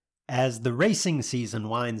As the racing season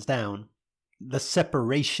winds down, the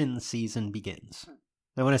separation season begins.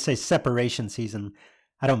 Now, when I say separation season,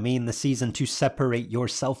 I don't mean the season to separate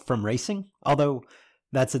yourself from racing, although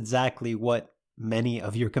that's exactly what many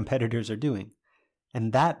of your competitors are doing.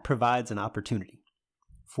 And that provides an opportunity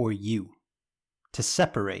for you to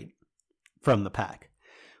separate from the pack.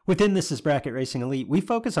 Within This Is Bracket Racing Elite, we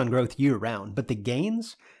focus on growth year-round, but the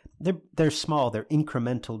gains, they're small, they're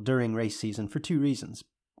incremental during race season for two reasons.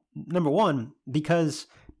 Number one, because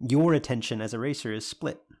your attention as a racer is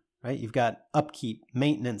split, right? You've got upkeep,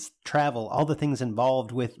 maintenance, travel, all the things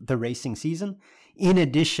involved with the racing season, in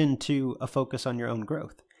addition to a focus on your own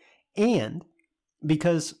growth. And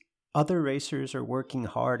because other racers are working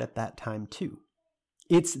hard at that time too.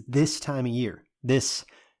 It's this time of year, this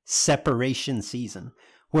separation season,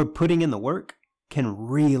 where putting in the work can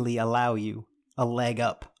really allow you a leg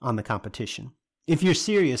up on the competition. If you're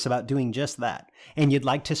serious about doing just that, and you'd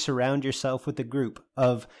like to surround yourself with a group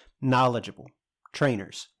of knowledgeable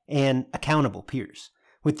trainers and accountable peers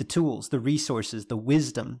with the tools, the resources, the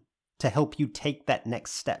wisdom to help you take that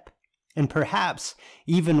next step, and perhaps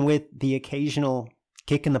even with the occasional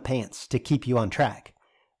kick in the pants to keep you on track,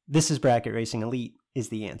 This Is Bracket Racing Elite is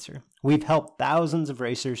the answer. We've helped thousands of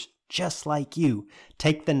racers just like you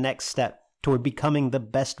take the next step toward becoming the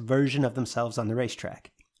best version of themselves on the racetrack.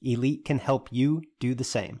 Elite can help you do the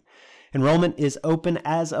same. Enrollment is open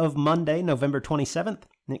as of Monday, November 27th,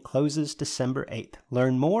 and it closes December 8th.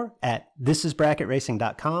 Learn more at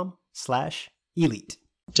thisisbracketracing.com/elite.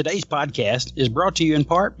 Today's podcast is brought to you in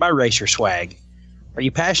part by Racer Swag. Are you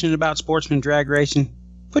passionate about sportsman drag racing?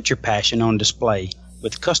 Put your passion on display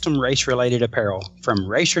with custom race-related apparel from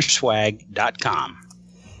racerswag.com.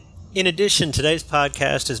 In addition, today's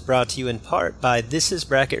podcast is brought to you in part by This Is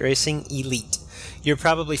Bracket Racing Elite. You're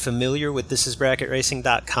probably familiar with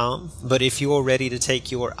thisisbracketracing.com, but if you're ready to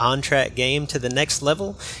take your on-track game to the next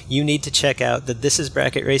level, you need to check out the This Is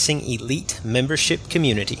Bracket Racing Elite membership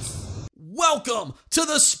community. Welcome to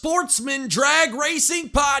the Sportsman Drag Racing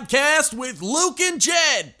Podcast with Luke and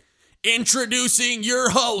Jed. Introducing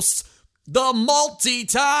your hosts, the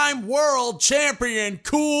multi-time world champion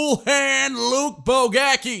Cool Hand Luke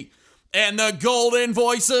Bogacki and the golden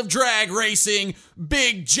voice of drag racing,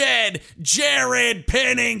 Big Jed, Jared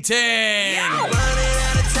Pennington. Running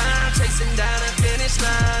out of time, chasing down a finish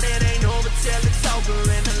line. It ain't over till it's over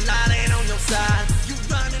and the light ain't on your side.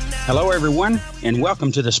 Hello, everyone, and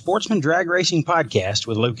welcome to the Sportsman Drag Racing Podcast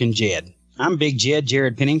with Luke and Jed. I'm Big Jed,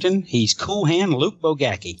 Jared Pennington. He's Cool Hand Luke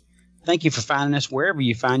Bogacki. Thank you for finding us wherever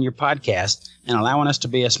you find your podcast and allowing us to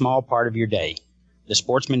be a small part of your day. The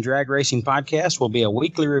Sportsman Drag Racing Podcast will be a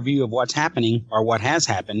weekly review of what's happening or what has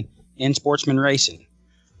happened in sportsman racing.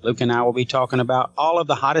 Luke and I will be talking about all of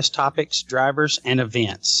the hottest topics, drivers, and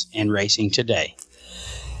events in racing today.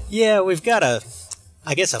 Yeah, we've got a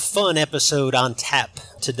fun episode on tap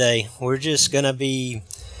today. We're just going to be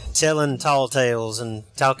telling tall tales and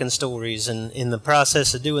talking stories, and in the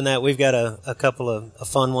process of doing that, we've got a couple of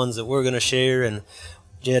fun ones that we're going to share, and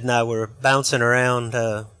Jed and I were bouncing around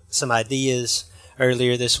some ideas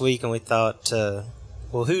earlier this week, and we thought,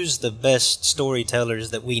 well, who's the best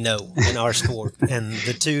storytellers that we know in our sport? And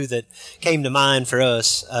the two that came to mind for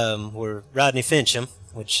us were Rodney Finchum,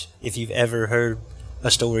 which if you've ever heard a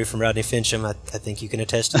story from Rodney Finchum, I think you can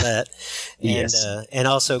attest to that. Yes. And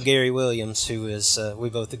also Gary Williams, who is, we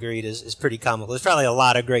both agreed, is pretty comical. There's probably a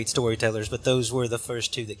lot of great storytellers, but those were the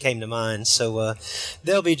first two that came to mind. So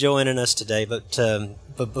they'll be joining us today. But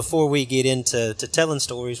before we get into telling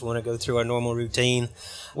stories, we want to go through our normal routine.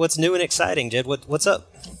 What's new and exciting, Jed? What's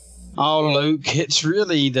up? Oh, Luke, it's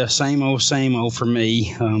really the same old for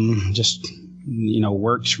me.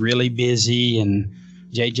 Work's really busy, and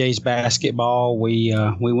JJ's basketball, we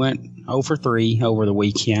went 0 for 3 over the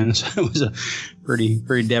weekend, so it was a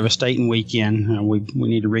pretty devastating weekend. We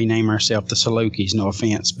need to rename ourselves the Salukis, no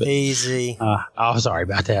offense. But, easy. Sorry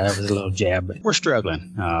about that. That was a little jab, but we're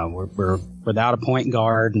struggling. We're without a point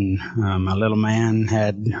guard, and my little man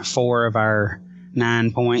had 4 of our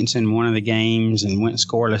 9 points in one of the games and went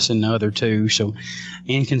scoreless in the other 2. So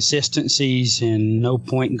inconsistencies and no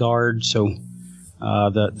point guard. So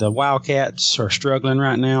the Wildcats are struggling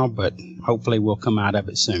right now, but hopefully we'll come out of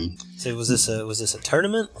it soon. So was this a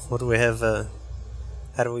tournament? What do we have?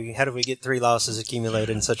 How do we get 3 losses accumulated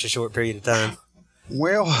in such a short period of time?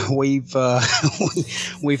 Well, we've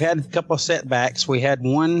had a couple of setbacks. We had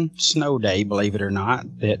one snow day, believe it or not,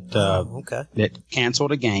 that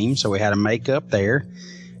canceled a game, so we had to make up there.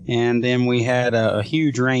 And then we had a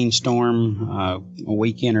huge rainstorm a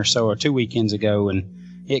weekend or so, or 2 weekends ago, and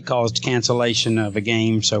it caused cancellation of a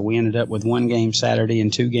game, so we ended up with 1 game Saturday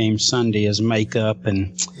and 2 games Sunday as makeup,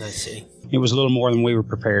 and I see. It was a little more than we were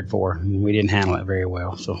prepared for, and we didn't handle it very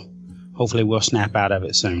well. So hopefully we'll snap out of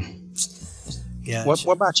it soon. Gotcha.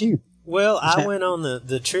 What about you? Well, I went on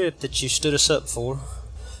the trip that you stood us up for.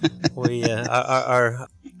 We our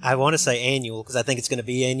I want to say annual, because I think it's going to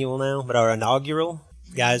be annual now, but our inaugural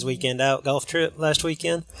Guys Weekend Out golf trip last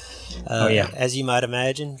weekend. As you might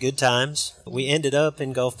imagine, good times. We ended up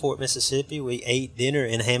in Gulfport, Mississippi. We ate dinner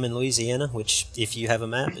in Hammond, Louisiana, which, if you have a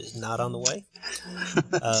map, is not on the way.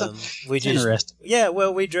 Interesting. Yeah,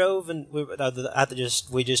 well, we drove, and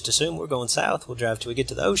we just assumed we're going south. We'll drive till we get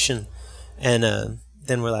to the ocean, and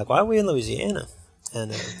then we're like, why are we in Louisiana?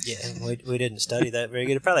 And we didn't study that very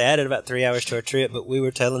good. It probably added about 3 hours to our trip, but we were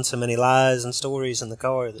telling so many lies and stories in the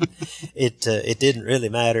car that it didn't really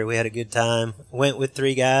matter. We had a good time. Went with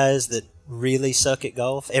 3 guys that really suck at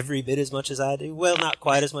golf every bit as much as I do. Well, not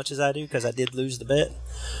quite as much as I do, because I did lose the bet.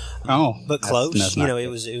 But close.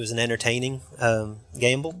 It was an entertaining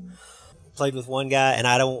gamble. Played with one guy, and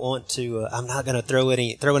I don't want to. I'm not going to throw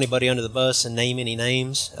anybody under the bus and name any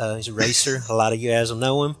names. He's a racer. A lot of you guys will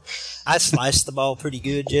know him. I sliced the ball pretty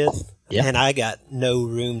good, Jed, and I got no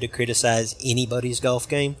room to criticize anybody's golf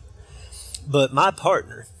game. But my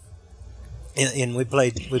partner, and we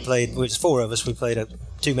played. It was 4 of us. We played a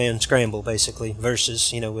 2-man scramble basically,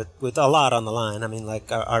 versus with a lot on the line. I mean,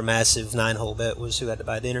 like our massive 9-hole bet was who had to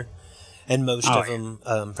buy dinner, and most of them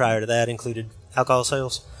prior to that included alcohol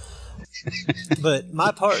sales. But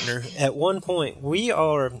my partner, at one point, we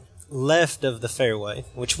are left of the fairway,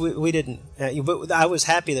 which we didn't. But I was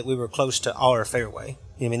happy that we were close to our fairway.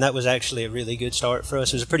 I mean, that was actually a really good start for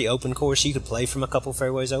us. It was a pretty open course. You could play from a couple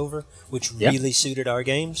fairways over, which really suited our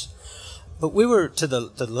games. But we were to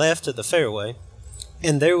the left of the fairway,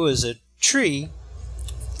 and there was a tree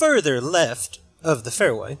further left of the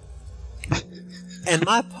fairway. And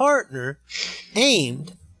my partner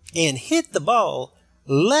aimed and hit the ball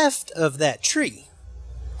left of that tree,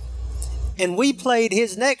 and we played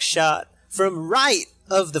his next shot from right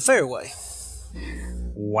of the fairway.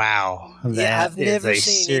 Wow, I've never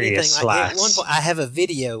seen anything like it. At one point, I have a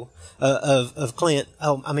video of Clint.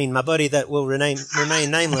 My buddy that will remain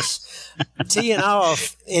nameless, teeing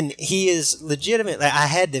off, and he is legitimately. I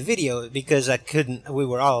had to video it because I couldn't. We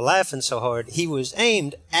were all laughing so hard. He was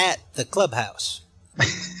aimed at the clubhouse,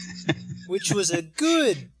 which was a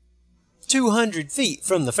good 200 feet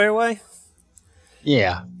from the fairway.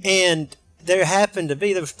 Yeah. And there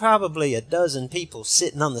was probably a dozen people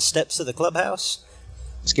sitting on the steps of the clubhouse.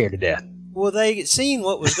 Scared to death. Well, they seen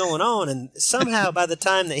what was going on, and somehow by the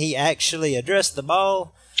time that he actually addressed the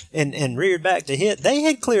ball and reared back to hit, they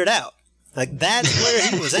had cleared out. Like, that's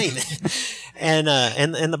where he was aiming. And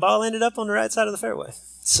the ball ended up on the right side of the fairway.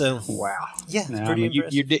 So wow, yeah, pretty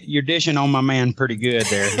impressive. You're dishing on my man pretty good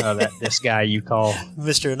there. This guy you call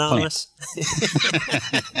Mr. Anonymous.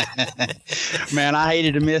 Man, I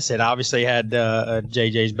hated to miss it. Obviously, had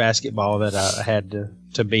JJ's basketball that I had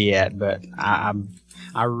to be at, but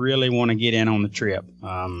I really want to get in on the trip.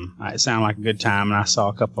 It sounded like a good time, and I saw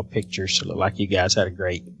a couple of pictures. So it looked like you guys had a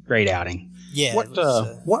great outing. Yeah.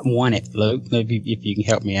 What won it, Luke? If you can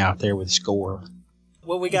help me out there with the score.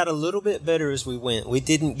 Well, we got a little bit better as we went. We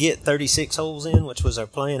didn't get 36 holes in, which was our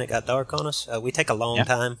plan. It got dark on us. We take a long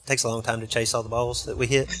time. It takes a long time to chase all the balls that we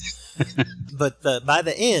hit. But by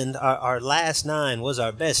the end, our last 9 was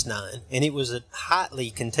our best 9, and it was a hotly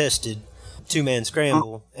contested 2-man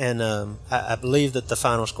scramble. And I believe that the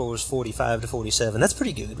final score was 45-47. That's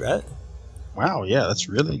pretty good, right? Wow, yeah, that's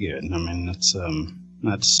really good. I mean,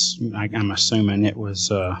 I'm assuming it was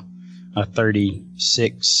a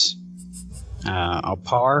 36. A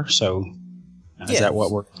par, so is that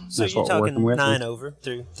what we're? So that's you're what talking we're working with. 9 over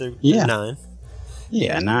through 9.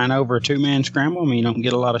 Yeah, 9 over a 2-man scramble. I mean, you don't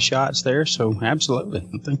get a lot of shots there, so absolutely.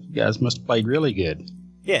 I think you guys must have played really good.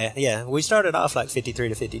 Yeah. We started off like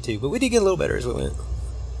 53-52, but we did get a little better as we went.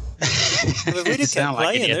 If we just kept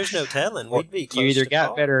playing, there's no telling. We'd be close. You either to got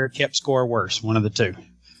par. better or kept score worse. One of the two.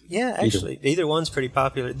 Yeah, actually, either one's pretty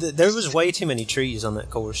popular. There was way too many trees on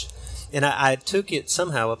that course. And I took it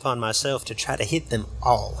somehow upon myself to try to hit them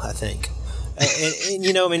all, I think. And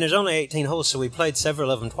there's only 18 holes, so we played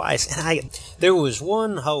several of them twice. And there was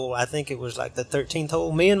one hole, I think it was like the 13th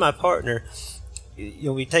hole. Me and my partner,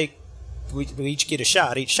 we each get a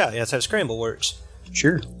shot, each shot. That's how scramble works.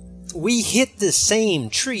 Sure. We hit the same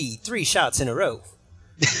tree 3 shots in a row.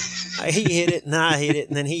 He hit it, and I hit it,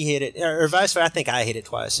 and then he hit it, or vice versa. I think I hit it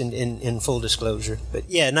twice. In full disclosure, but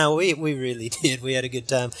yeah, no, we really did. We had a good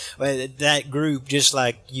time. That group, just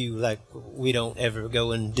like you, like we don't ever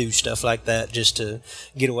go and do stuff like that just to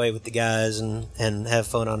get away with the guys and have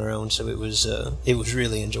fun on our own. So it was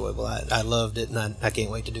really enjoyable. I loved it, and I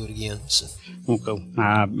can't wait to do it again. So. Well, cool.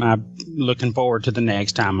 I'm looking forward to the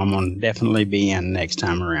next time. I'm going to definitely be in next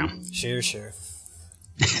time around. Sure.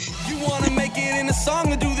 You want to make it in a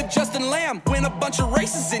song to do the Justin Lamb. Win a bunch of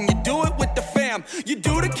races and you do it with the fam. You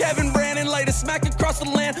do the Kevin Brandon, lay the smack across the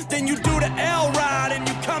land. Then you do the L-Ride and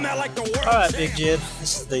you come out like the world. All right, Big Jed.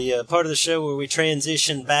 This is the part of the show where we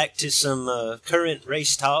transition back to some current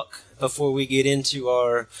race talk before we get into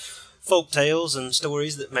our folk tales and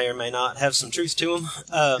stories that may or may not have some truth to them.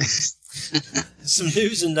 Some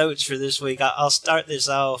news and notes for this week. I'll start this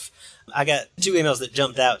off. I got 2 emails that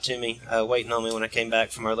jumped out to me, waiting on me when I came back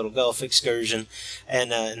from our little golf excursion,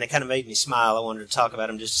 and they kind of made me smile. I wanted to talk about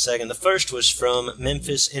them just a second. The first was from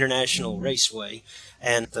Memphis International Raceway,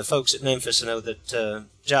 and the folks at Memphis know that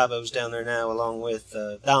Jabo's down there now along with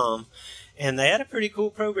Dom, and they had a pretty cool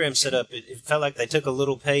program set up. It felt like they took a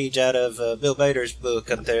little page out of Bill Bader's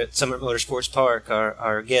book up there at Summit Motorsports Park,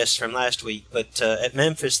 our guest from last week. But at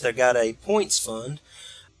Memphis, they've got a points fund,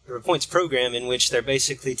 or a points program, in which they're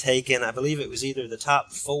basically taking, I believe it was either the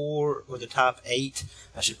top 4 or the top 8.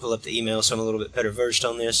 I should pull up the email so I'm a little bit better versed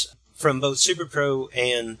on this, from both Super Pro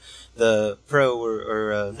and the Pro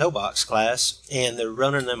or no box class, and they're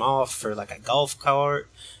running them off for like a golf cart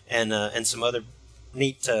and some other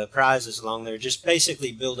neat prizes along there, just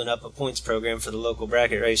basically building up a points program for the local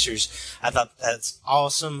bracket racers. I thought that's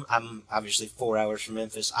awesome. I'm obviously 4 hours from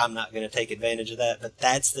Memphis. I'm not going to take advantage of that, but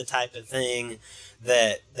that's the type of thing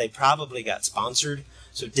that they probably got sponsored,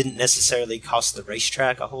 so it didn't necessarily cost the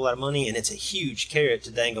racetrack a whole lot of money, and it's a huge carrot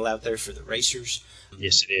to dangle out there for the racers.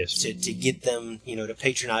 Yes, it is. To get them, to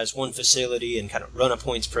patronize one facility and kind of run a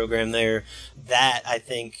points program there. That, I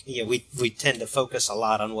think, we tend to focus a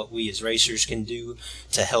lot on what we as racers can do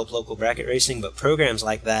to help local bracket racing, but programs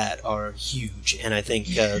like that are huge, and I think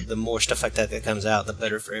the more stuff like that comes out, the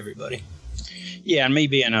better for everybody. Yeah, and me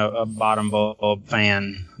being a bottom bulb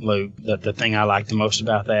fan, Luke, the thing I like the most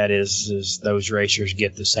about that is those racers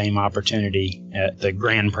get the same opportunity at the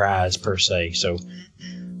grand prize per se. So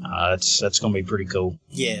that's going to be pretty cool.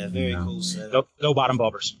 Yeah, very cool setup. Go bottom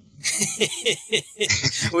bulbers.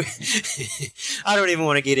 I don't even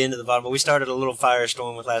want to get into the bottom, but we started a little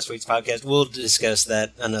firestorm with last week's podcast. We'll discuss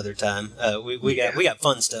that another time. We got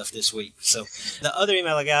fun stuff this week. So the other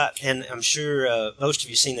email I got, and I'm sure most of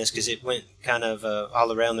you seen this because it went kind of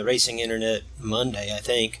all around the racing internet Monday, I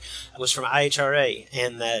think, was from IHRA,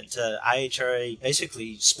 and that IHRA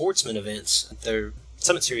basically sportsman events, their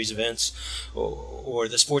Summit Series events or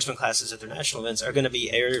the sportsman classes at their national events are going to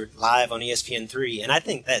be aired live on ESPN3, and I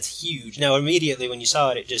think that's huge. Now, immediately when you saw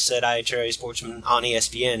it, it just said IHRA Sportsman on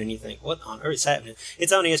ESPN, and you think, what on earth is happening?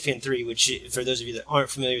 It's on ESPN3, which, for those of you that aren't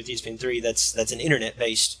familiar with ESPN3, that's an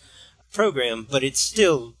internet-based program, but it's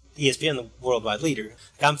still ESPN, the worldwide leader.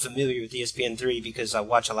 I'm familiar with ESPN3 because I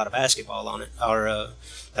watch a lot of basketball on it.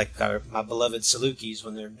 My beloved Salukis,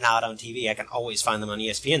 when they're not on TV, I can always find them on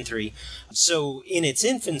ESPN3. So in its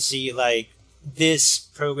infancy, this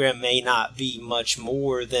program may not be much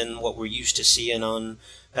more than what we're used to seeing on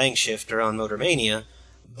Bang Shift or on Motormania,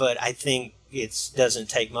 but I think it doesn't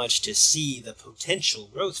take much to see the potential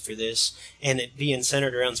growth for this, and it being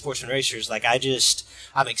centered around sportsman racers.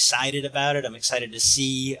 I'm excited about it. I'm excited to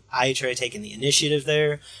see IHRA taking the initiative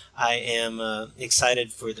there. I am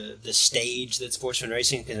excited for the stage that sportsman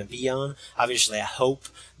racing is going to be on. Obviously, I hope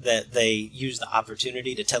that they use the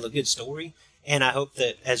opportunity to tell a good story, and I hope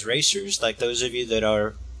that as racers, like those of you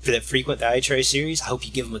that frequent the IHRA series, I hope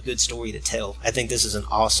you give them a good story to tell. I think this is an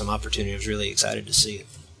awesome opportunity. I was really excited to see it.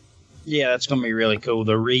 Yeah, that's going to be really cool.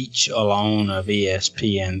 The reach alone of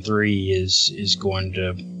ESPN3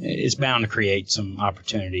 is bound to create some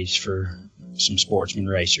opportunities for some sportsman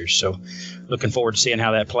racers. So looking forward to seeing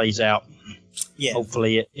how that plays out. Yeah.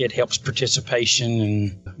 Hopefully it helps participation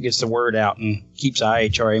and gets the word out and keeps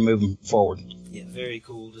IHRA moving forward. Yeah, very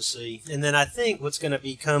cool to see. And then I think what's going to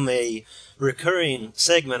become a recurring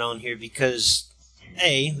segment on here, because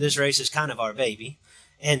A, this race is kind of our baby,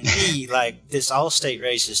 and B, this all-state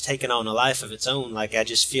race has taken on a life of its own. I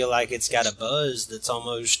just feel like it's got a buzz that's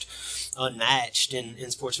almost unmatched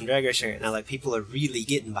in sportsman drag racing right now. People are really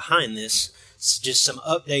getting behind this. It's just some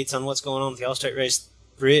updates on what's going on with the all-state race.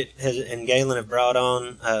 Britt and Galen have brought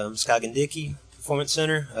on Skagandicki Performance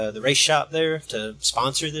Center, the race shop there, to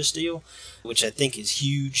sponsor this deal, which I think is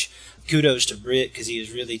huge. kudos to Britt, because he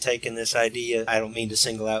has really taken this idea. I don't mean to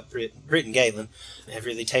single out Britt and Galen, have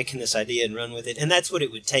really taken this idea and run with it. And that's what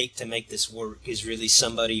it would take to make this work, is really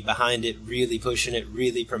somebody behind it, really pushing it,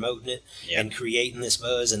 really promoting it, and creating this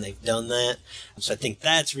buzz, and they've done that. So I think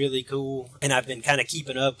that's really cool. And I've been kind of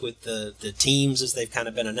keeping up with the teams as they've kind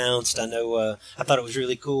of been announced. I know I thought it was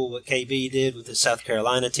really cool what KB did with the South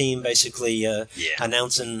Carolina team, basically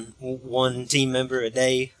announcing one team member a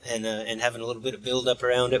day and having a little bit of build-up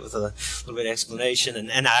around it with a little bit of explanation.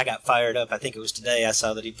 And I got fired up. I think it was today I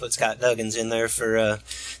saw that he put Scott Duggins in there for the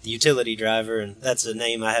utility driver, and that's a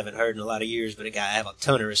name I haven't heard in a lot of years, but a guy I have a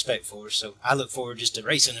ton of respect for. So I look forward just to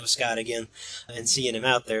racing with Scott again and seeing him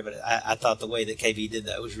out there. But I thought the way that KB did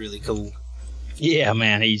that was really cool. Yeah,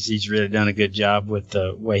 man, he's really done a good job with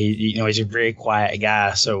the way he's a very quiet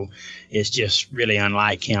guy, so it's just really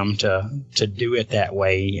unlike him to do it that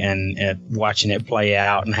way, and watching it play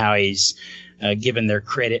out and how he's given their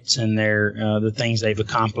credits and their the things they've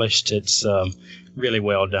accomplished. It's really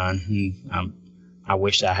well done. And I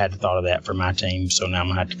wish I had thought of that for my team, so now I'm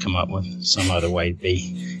gonna have to come up with some other way to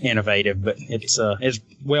be innovative. But it's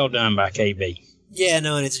well done by KB. Yeah,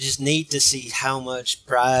 no, and it's just neat to see how much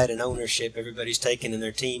pride and ownership everybody's taking in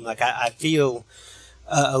their team. Like, I feel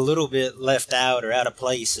a little bit left out or out of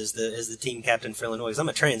place as the team captain for Illinois. 'Cause I'm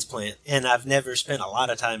a transplant, and I've never spent a lot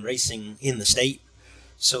of time racing in the state.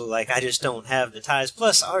 So, like, I just don't have the ties.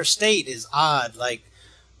 Plus, our state is odd. Like,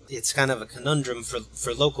 it's kind of a conundrum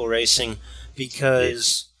for local racing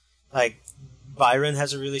because, like, Byron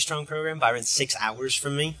has a really strong program. Byron's 6 hours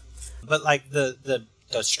from me. But, like, the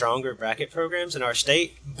stronger bracket programs in our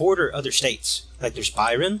state border other states. Like, there's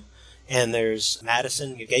Byron, and there's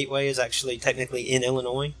Madison. Gateway is actually technically in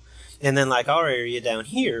Illinois. And then, like, our area down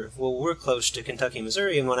here, well, we're close to Kentucky,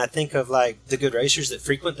 Missouri. And when I think of, like, the good racers that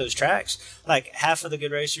frequent those tracks, like, half of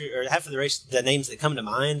the names that come to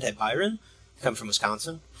mind at Byron come from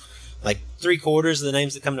Wisconsin. Like, 3/4 of the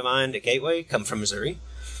names that come to mind at Gateway come from Missouri.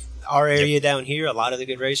 Our area down here, a lot of the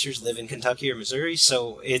good racers live in Kentucky or Missouri.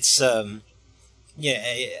 So it's,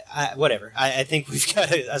 whatever. I think we've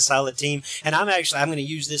got a solid team, and I'm going to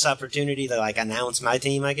use this opportunity to, like, announce my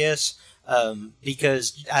team, I guess,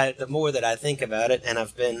 because the more that I think about it, and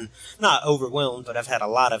I've been not overwhelmed, but I've had a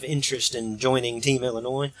lot of interest in joining Team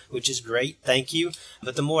Illinois, which is great. Thank you.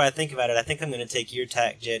 But the more I think about it, I think I'm going to take your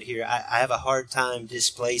tack, Jed, here. I have a hard time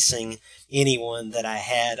displacing anyone that I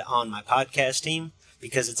had on my podcast team,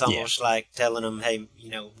 because it's almost like telling them, hey,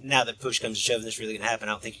 now that push comes to shove, this is really going to happen.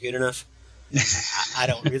 I don't think you're good enough. I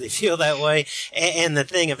don't really feel that way. And the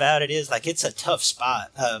thing about it is, like, it's a tough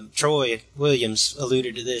spot. Troy Williams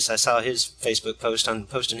alluded to this. I saw his Facebook post on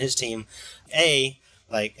posting his team.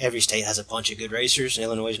 Like, every state has a bunch of good racers, and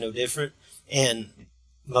Illinois is no different. And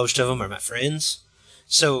most of them are my friends.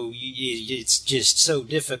 So it's just so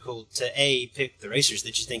difficult to, pick the racers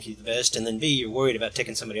that you think are the best, and then B, you're worried about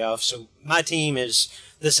taking somebody off. So my team is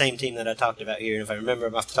the same team that I talked about here. And if I remember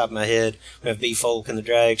them off the top of my head, we have B. Folk in the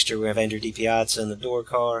dragster, we have Andrew DiPiazza in the door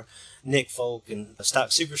car, Nick Folk in the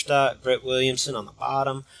stock super stock, Brett Williamson on the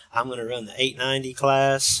bottom. I'm going to run the 890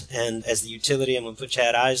 class, and as the utility, I'm going to put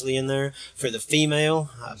Chad Isley in there. For the female,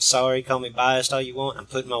 I'm sorry, call me biased all you want, I'm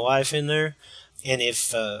putting my wife in there. And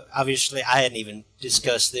if, obviously, I hadn't even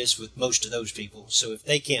discussed this with most of those people. So if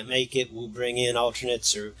they can't make it, we'll bring in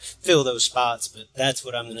alternates or fill those spots. But that's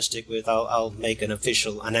what I'm going to stick with. I'll make an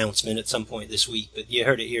official announcement at some point this week. But you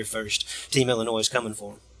heard it here first. Team Illinois is coming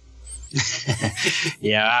for them.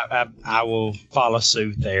 Yeah, I will follow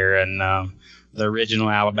suit there. And the original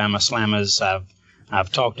Alabama Slammers, I've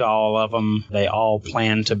talked to all of them. They all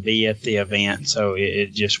plan to be at the event, so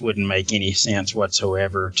it just wouldn't make any sense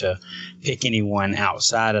whatsoever to pick anyone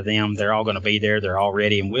outside of them. They're all going to be there. They're all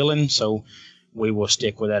ready and willing, so we will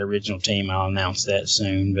stick with that original team. I'll announce that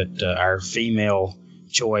soon. But our female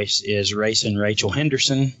choice is Racing Rachel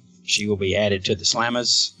Henderson. She will be added to the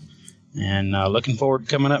Slammers, and looking forward to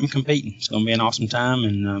coming up and competing. It's going to be an awesome time,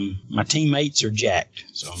 and my teammates are jacked,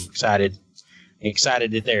 so I'm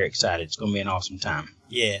excited that they're excited. It's going to be an awesome time.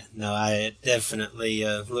 Yeah, no, I definitely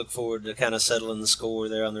look forward to kind of settling the score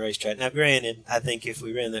there on the racetrack. Now, granted, I think if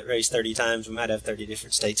we ran that race 30 times, we might have 30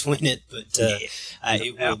 different states win it, but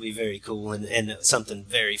it will be very cool and something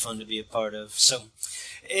very fun to be a part of. So,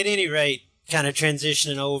 at any rate, kind of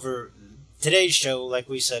transitioning over today's show, like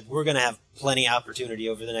we said, we're going to have plenty of opportunity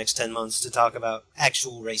over the next 10 months to talk about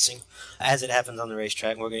actual racing as it happens on the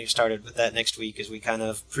racetrack. We're going to get started with that next week as we kind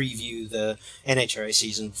of preview the NHRA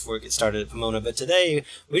season before it gets started at Pomona. But today,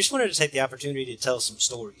 we just wanted to take the opportunity to tell some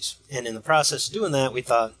stories. And in the process of doing that, we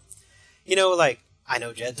thought, I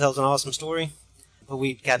know Jed tells an awesome story, but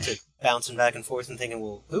we got to bouncing back and forth and thinking,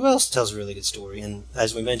 well, who else tells a really good story? And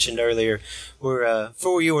as we mentioned earlier, we're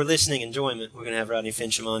for your listening enjoyment, we're going to have Rodney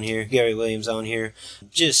Finchum on here, Gary Williams on here,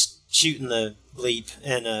 just shooting the bleep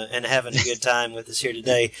and having a good time with us here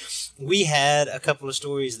today. We had a couple of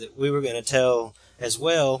stories that we were going to tell as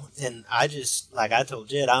well, and I just, like I told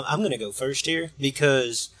Jed, I'm going to go first here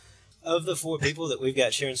because of the 4 people that we've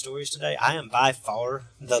got sharing stories today, I am by far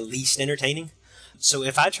the least entertaining. So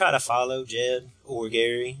if I try to follow Jed or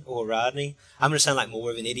Gary or Rodney, I'm going to sound like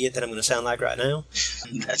more of an idiot than I'm going to sound like right now.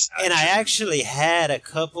 And I actually had a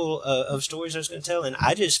couple of stories I was going to tell, and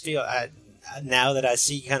I just feel, now that I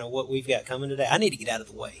see kind of what we've got coming today, I need to get out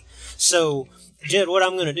of the way. So, Jed, what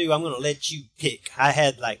I'm going to do, I'm going to let you pick. I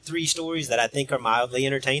had like 3 stories that I think are mildly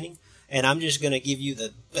entertaining, and I'm just going to give you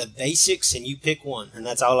the basics, and you pick one, and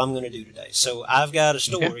that's all I'm going to do today. So I've got a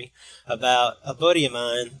story about a buddy of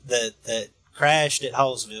mine that crashed at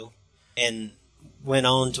Hallsville and went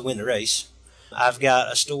on to win the race. I've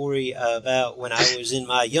got a story about when I was in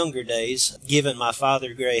my younger days, giving my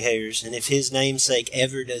father gray hairs, and if his namesake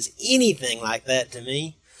ever does anything like that to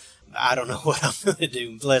me, I don't know what I'm going to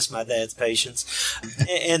do. Bless my dad's patience.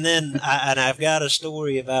 And then I've got a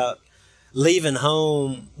story about leaving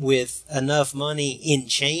home with enough money in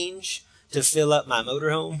change to fill up my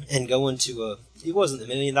motorhome and going to it wasn't the $1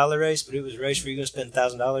 million race, but it was a race where you're going to spend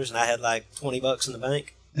 $1,000, and I had like $20 in the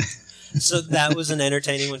bank. So that was an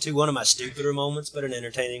entertaining one too. One of my stupider moments, but an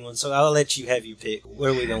entertaining one. So I'll let you have your pick.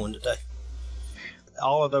 Where are we going today?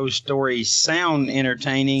 All of those stories sound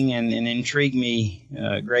entertaining and intrigue me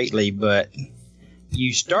greatly, but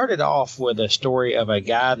you started off with a story of a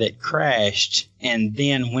guy that crashed and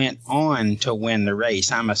then went on to win the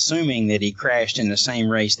race. I'm assuming that he crashed in the same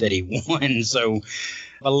race that he won, so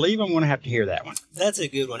I believe I'm going to have to hear that one. That's a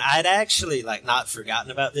good one. I'd actually not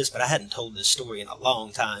forgotten about this, but I hadn't told this story in a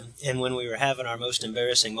long time. And when we were having our most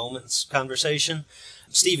embarrassing moments conversation,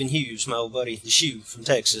 Stephen Hughes, my old buddy, the Shoe from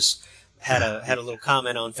Texas, had a little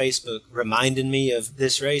comment on Facebook reminding me of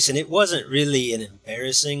this race, and it wasn't really an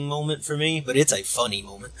embarrassing moment for me, but it's a funny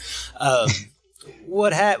moment.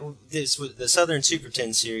 What happened? This was the Southern Super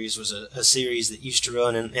 10 series was a series that used to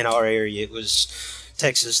run in our area. It was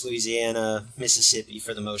Texas, Louisiana, Mississippi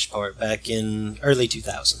for the most part back in early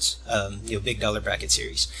 2000s. Big dollar bracket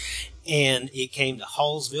series, and it came to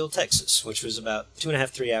Hallsville, Texas, which was about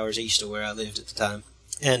 2.5-3 hours east of where I lived at the time,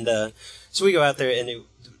 and so we go out there and.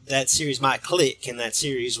 That series, my clique in that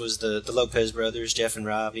series was the Lopez brothers, Jeff and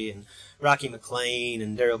Robbie, and Rocky McLean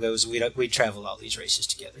and Daryl Goes. We'd travel all these races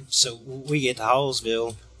together. So we get to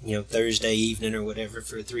Hallsville, Thursday evening or whatever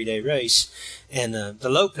for a 3-day race. And the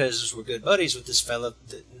Lopezes were good buddies with this fella.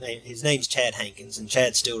 His name's Chad Hankins, and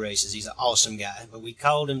Chad still races. He's an awesome guy. But we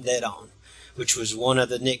called him Dead On, which was one of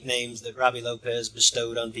the nicknames that Robbie Lopez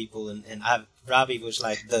bestowed on people. And Robbie was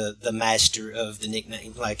like the master of the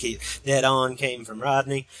nickname. Like Dead On came from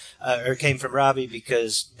Rodney, or came from Robbie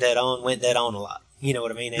because Dead On went dead on a lot. You know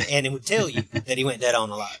what I mean? And it would tell you that he went dead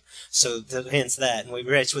on a lot. So hence that. And we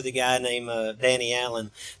raced with a guy named Danny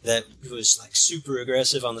Allen that was super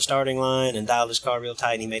aggressive on the starting line and dialed his car real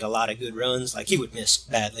tight. And he made a lot of good runs. He would miss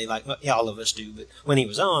badly, like all of us do. But when he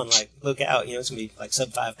was on, look out, it's going to be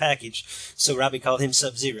sub-5 package. So Robbie called him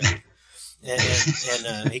Sub-Zero.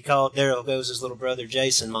 And he called Daryl Goes' little brother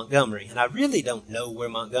Jason Montgomery. And I really don't know where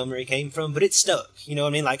Montgomery came from, but it stuck. You know what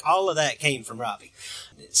I mean? All of that came from Robbie.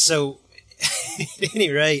 So at any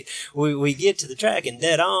rate, we get to the track and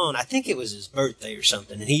Dead On, I think it was his birthday or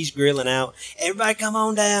something, and he's grilling out, everybody come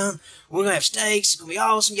on down, we're going to have steaks, it's going to be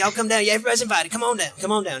awesome, y'all come down, yeah, everybody's invited, come on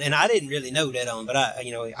down. And I didn't really know Dead On, but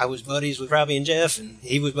I was buddies with Robbie and Jeff, and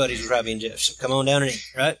he was buddies with Robbie and Jeff, so come on down and eat,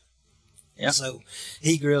 right? Yeah. So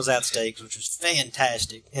he grills out steaks, which was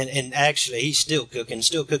fantastic, and actually he's still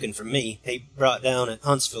cooking for me. He brought down at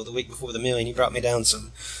Huntsville the week before the meal, and he brought me down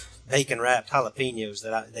some bacon-wrapped jalapenos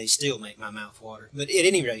that they still make my mouth water. But at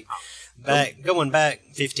any rate, going back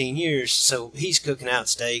 15 years, so he's cooking out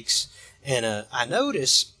steaks, and I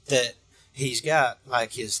noticed that he's got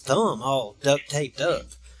his thumb all duct taped up.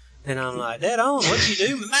 And I'm like, Dead On, what'd you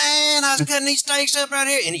do? Man, I was cutting these steaks up right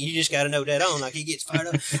here. And you just got to know Dead On, he gets fired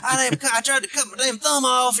up. I tried to cut my damn thumb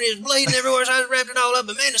off, and it was bleeding everywhere, so I just wrapped it all up.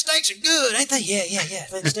 But man, the steaks are good, ain't they? Yeah.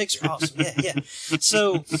 Man, the steaks are awesome. Yeah.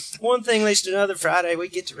 So one thing leads to another. Friday, we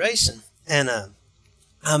get to racing. And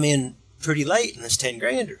I'm in pretty late in this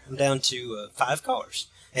 10-grander. I'm down to 5 cars.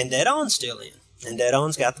 And Dead On's still in. And Dead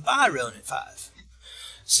On's got the bye run at 5.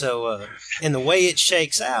 So, and the way it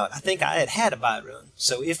shakes out, I think I had a bye run.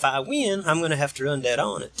 So if I win, I'm going to have to run Dead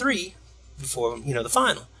On at 3 before, the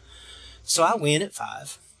final. So I win at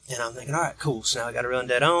 5, and I'm thinking, all right, cool. So now I got to run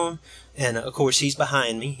Dead On, and of course he's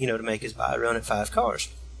behind me, to make his bye run at 5 cars.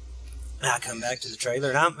 I come back to the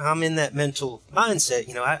trailer, and I'm in that mental mindset.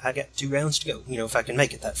 I got 2 rounds to go. If I can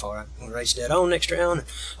make it that far, I'm going to race dead on next round. And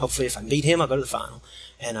hopefully, if I can beat him, I'll go to the final.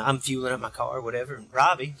 And I'm fueling up my car or whatever. And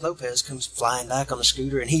Robbie Lopez comes flying back on the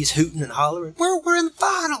scooter, and he's hooting and hollering, we're in the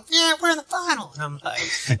final. Yeah, we're in the final. And I'm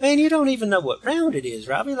like, man, you don't even know what round it is,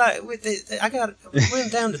 Robbie. Like, we're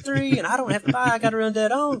down to 3, and I don't have to buy. I got to run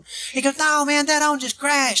dead on. He goes, no, man, dead on just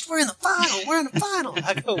crashed. We're in the final. We're in the final.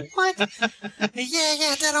 I go, what?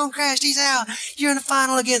 Yeah, dead on crashed. He's out. You're in the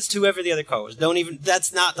final against whoever the other car was.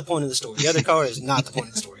 That's not the point of the story. The other car is not the point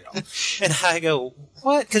of the story at all. And I go,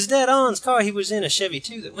 what? Because Dead On's car, he was in a Chevy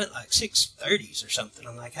 2 that went like 630s or something.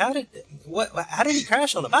 I'm like, how did he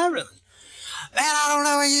crash on the bye run? Man, I don't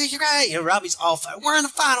know. You're right. Robbie's all fire. We're in the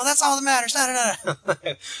final. That's all that matters.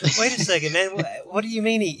 Wait a second, man. What do you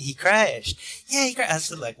mean he crashed? Yeah, he crashed. I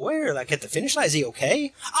said, like, where? Like, at the finish line? Is he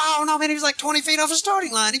okay? Oh, no, man. He was like 20 feet off the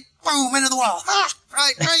starting line. He boom into the wall.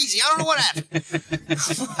 Right, crazy. I don't know what happened.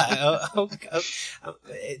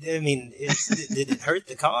 I mean, did it hurt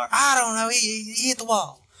the car? I don't know. He hit the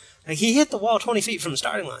wall. Like, he hit the wall 20 feet from the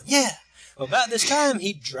starting line. Yeah. Well, about this time,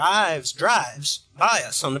 he drives by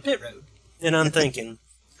us on the pit road. And I'm thinking,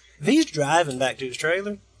 if he's driving back to his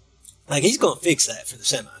trailer, like, he's going to fix that for the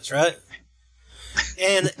semis, right?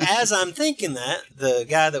 And as I'm thinking that, the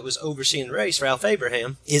guy that was overseeing the race, Ralph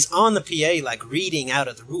Abraham, is on the PA, like, reading out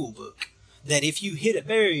of the rule book that if you hit a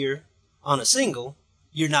barrier on a single,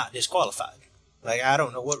 you're not disqualified. Like, I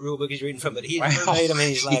don't know what rule book he's reading from, but he's verbatim, and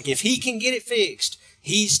he's like, if he can get it fixed,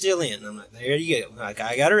 he's still in. I'm like, there you go. Like,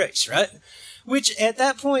 I got a race, right? Which, at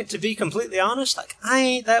that point, to be completely honest, like, I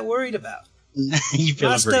ain't that worried about.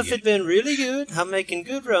 My stuff had been really good. I'm making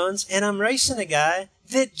good runs, and I'm racing a guy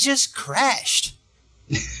that just crashed.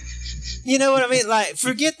 You know what I mean? Like,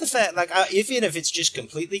 forget the fact, like, even if it's just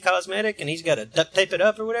completely cosmetic and he's got to duct tape it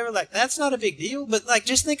up or whatever, like, that's not a big deal. But, like,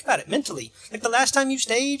 just think about it mentally. Like, the last time you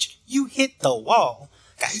staged, you hit the wall.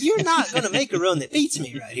 God, you're not going to make a run that beats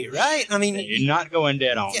me right here, right? I mean, you're not going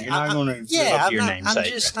dead on. Yeah, you're not going to live up to your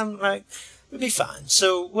namesake. I'm like, it'll be fine.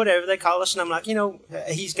 So, whatever, they call us, and I'm like,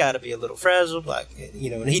 he's got to be a little frazzled, like,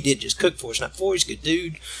 and he did just cook for us, not for. He's a good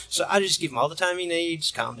dude. So I just give him all the time he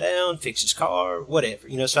needs, calm down, fix his car, whatever,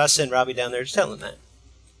 so I send Robbie down there to tell him that.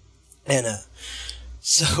 And,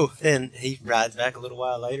 so then he rides back a little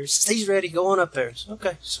while later, says, he's ready, go on up there. So,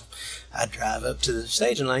 okay. So I drive up to the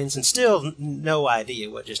staging lanes and still no idea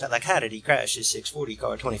what just, like, how did he crash his 640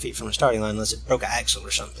 car 20 feet from the starting line unless it broke an axle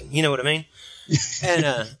or something? You know what I mean?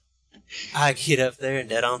 And, I get up there, and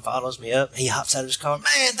Dead On follows me up. He hops out of his car.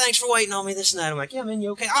 Man, thanks for waiting on me this night. I'm like, yeah, man,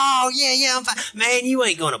 you okay? Oh, yeah, I'm fine. Man, you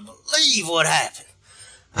ain't going to believe what happened.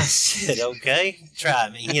 I said, okay, try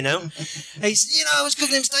me, He said, I was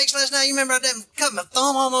cooking them steaks last night. You remember I done cut my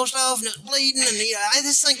thumb almost off, and it was bleeding, and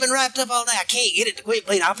this thing's been wrapped up all day. I can't get it to quit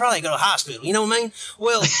bleeding. I'll probably go to the hospital. You know what I mean?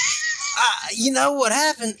 Well, what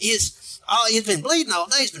happened is, it's been bleeding all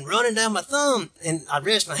day. It's been running down my thumb, and I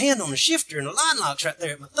rest my hand on the shifter, and the line lock's right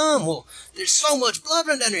there at my thumb. Well, there's so much blood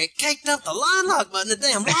running down there, it caked up the line lock button. The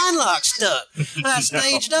damn line lock stuck. I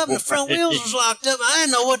staged up, and the front wheels was locked up. I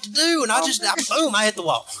didn't know what to do, and I hit the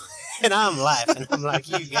wall. And I'm laughing. I'm like,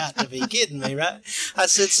 you got to be kidding me, right? I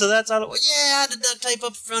said, so that's all. Well, yeah, I had to duct tape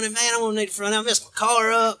up the front end. Man, I'm going to need the front end. I messed my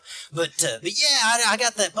car up. But yeah, I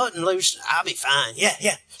got that button loose. I'll be fine.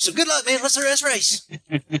 Yeah. So good luck, man. Let's race.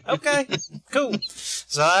 Okay, cool.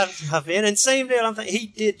 So I've been, and same deal. I'm thinking, he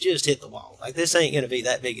did just hit the wall. Like, this ain't going to be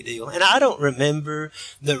that big a deal. And I don't remember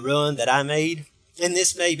the run that I made. And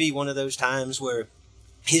this may be one of those times where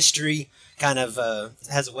history kind of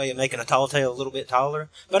has a way of making a tall tale a little bit taller.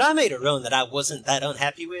 But I made a run that I wasn't that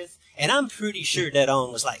unhappy with. And I'm pretty sure Dead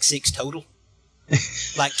On was like 6 total.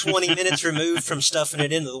 Like 20 minutes removed from stuffing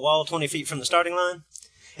it into the wall 20 feet from the starting line.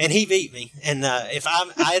 And he beat me. And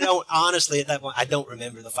I don't, honestly, at that point, I don't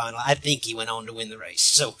remember the final. I think he went on to win the race.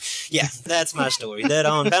 So, yeah, that's my story. Dead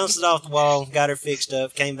On, bounced it off the wall, got her fixed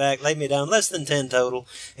up, came back, laid me down less than 10 total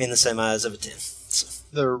in the semis of a 10. So.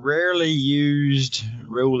 The rarely used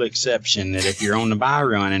rule exception that if you're on the bye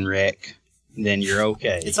run and wreck, then you're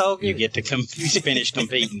okay. It's all good. You get to finish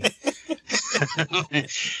competing.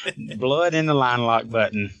 Blood in the line lock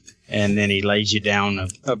button. And then he lays you down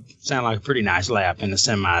sound like a pretty nice lap in the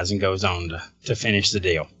semis and goes on to finish the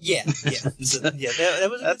deal. Yeah. So, that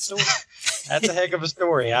was a good story. That's a heck of a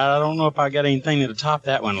story. I don't know if I got anything to top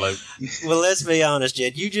that one, Luke. Well, let's be honest,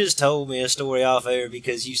 Jed. You just told me a story off air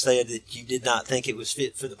because you said that you did not think it was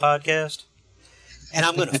fit for the podcast. And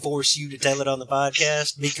I'm going to force you to tell it on the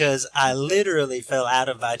podcast because I literally fell out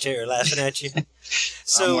of my chair laughing at you.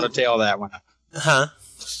 So I want to tell that one. Huh?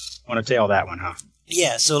 I want to tell that one, huh?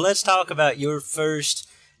 Yeah, so let's talk about your first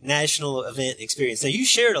national event experience. Now, you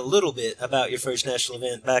shared a little bit about your first national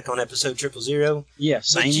event back on episode 000. Yeah,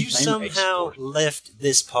 but you somehow left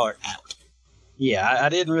this part out. Yeah, I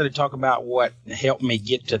didn't really talk about what helped me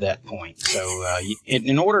get to that point. So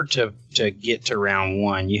in order to get to round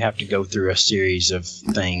one, you have to go through a series of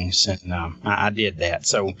things, and I did that.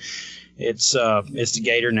 So it's the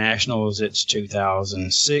Gator Nationals. It's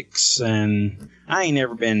 2006, and I ain't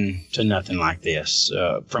never been to nothing like this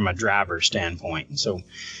from a driver's standpoint. So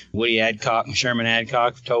Woody Adcock and Sherman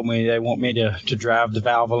Adcock told me they want me to drive the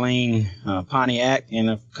Valvoline Pontiac in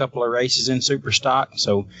a couple of races in Super Stock.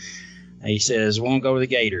 So he says, "We'll go to the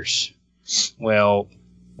Gators." Well,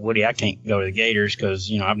 Woody, I can't go to the Gators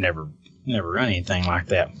because, I've never run anything like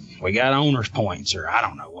that. We got owner's points, or I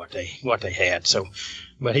don't know what they had. So,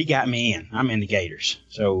 but he got me in. I'm in the Gators.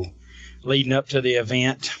 So leading up to the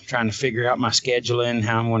event, trying to figure out my scheduling,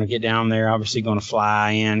 how I'm going to get down there. Obviously going to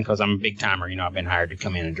fly in because I'm a big timer. I've been hired to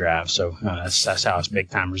come in and drive. So that's how us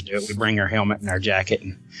big timers do it. We bring our helmet and our jacket.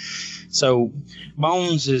 And so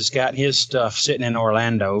Bones has got his stuff sitting in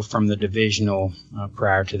Orlando from the divisional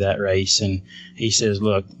prior to that race. And he says,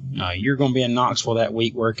 "Look, you're going to be in Knoxville that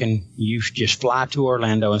week working. You just fly to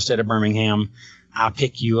Orlando instead of Birmingham. I'll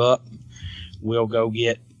pick you up. We'll go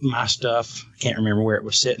get my stuff." Can't remember where it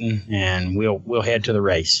was sitting, and we'll head to the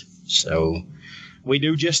race. So we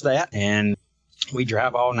do just that, and we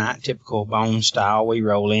drive all night, typical Bones style. We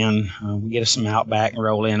roll in, we get us some Outback and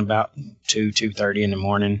roll in about 2:30 in the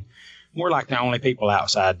morning. We're like the only people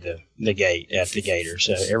outside the gate at the Gators.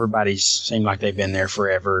 Everybody's seemed like they've been there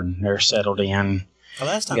forever, and they're settled in. The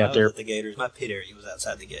last time I was at the Gators, my pit area was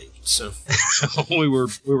outside the gate. So we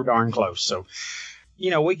were darn close. So,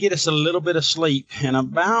 we get us a little bit of sleep, and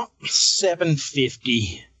about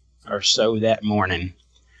 7:50 or so that morning,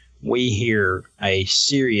 we hear a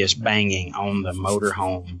serious banging on the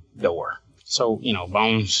motorhome door. So,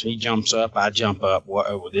 Bones, he jumps up, I jump up.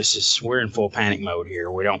 We're in full panic mode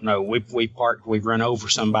here. We don't know. We parked, we've run over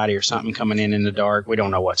somebody or something coming in the dark. We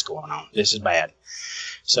don't know what's going on. This is bad.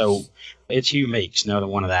 So it's Hugh Meeks, another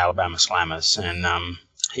one of the Alabama Slammers, and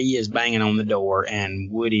he is banging on the door,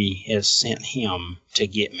 and Woody has sent him to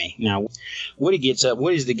get me. Now, Woody gets up.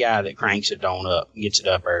 Woody's the guy that cranks it on up, gets it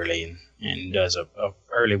up early, and does a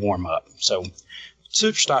early warm-up. So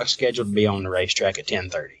Superstock's scheduled to be on the racetrack at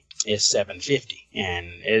 10:30. It's 7:50, and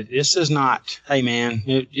this is not, hey, man,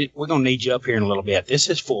 we're going to need you up here in a little bit. This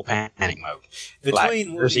is full panic mode.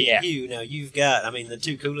 Between Woody and you, now you've got, the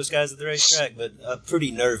two coolest guys at the racetrack, but a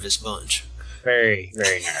pretty nervous bunch. Very,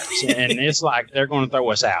 very nervous. And it's like they're going to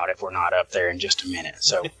throw us out if we're not up there in just a minute.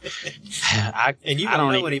 So I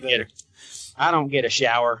don't know anybody. I don't get a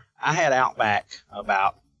shower. I had Outback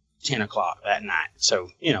about 10 o'clock that night.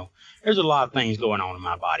 So, there's a lot of things going on in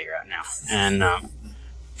my body right now. And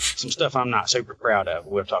some stuff I'm not super proud of.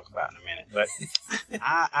 We'll talk about in a minute. But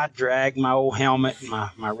I dragged my old helmet,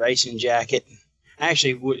 my racing jacket.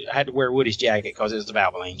 Actually, I had to wear Woody's jacket because it was the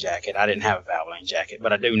Valvoline jacket. I didn't have a Valvoline jacket,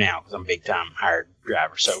 but I do now because I'm a big-time hired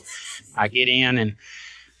driver. So I get in, and,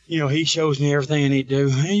 he shows me everything I need to do.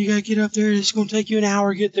 Hey, you got to get up there. It's going to take you an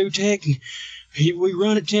hour to get through tech. And we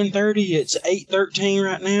run at 10:30. It's 8:13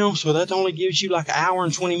 right now, so that only gives you like an hour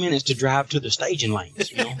and 20 minutes to drive to the staging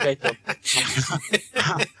lanes.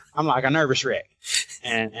 I'm like a nervous wreck,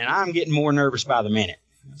 and I'm getting more nervous by the minute.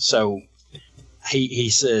 So he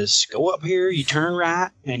says, "Go up here, you turn right,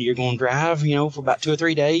 and you're going to drive, for about 2 or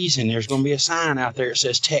 3 days, and there's going to be a sign out there that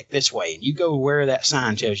says tech this way, and you go where that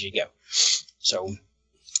sign tells you to go." So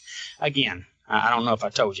again, I don't know if I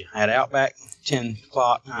told you, I had Outback 10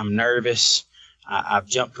 o'clock. I'm nervous. I've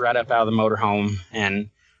jumped right up out of the motorhome, and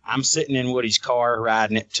I'm sitting in Woody's car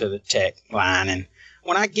riding it to the tech line. And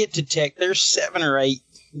when I get to tech, there's 7 or 8,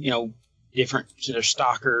 different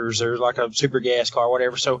stockers. There's like a super gas car,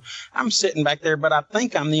 whatever. So I'm sitting back there, but I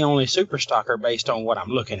think I'm the only super stocker based on what I'm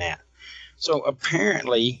looking at. So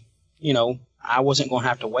apparently, I wasn't going to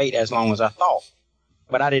have to wait as long as I thought,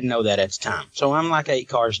 but I didn't know that at the time. So I'm like 8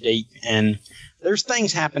 cars deep, and there's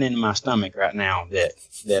things happening in my stomach right now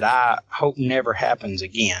that I hope never happens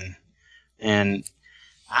again. And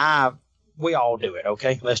we all do it,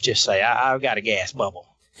 okay? Let's just say I've got a gas bubble.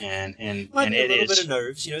 And it is a little bit of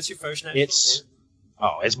nerves. It's your first national event.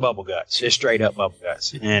 It's bubble guts. It's straight up bubble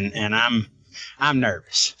guts. And I'm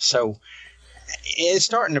nervous. So it's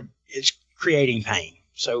creating pain.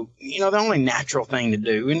 So, the only natural thing to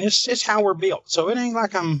do, and it's how we're built. So it ain't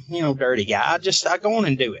like I'm, dirty guy. I go on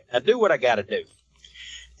and do it. I do what I got to do.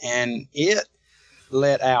 And it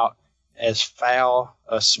let out as foul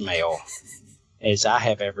a smell as I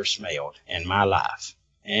have ever smelled in my life.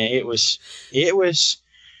 And it was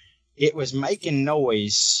making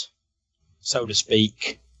noise, so to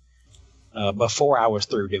speak, before I was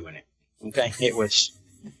through doing it. Okay, it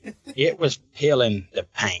was peeling the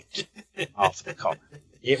paint off the car.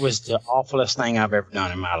 It was the awfulest thing I've ever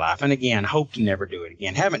done in my life. And again, hope to never do it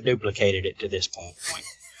again. Haven't duplicated it to this point.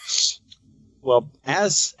 Well,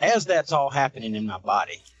 as that's all happening in my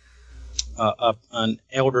body, an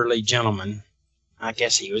elderly gentleman, I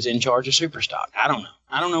guess he was in charge of Superstock. I don't know.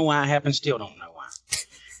 I don't know why it happened. Still don't know why.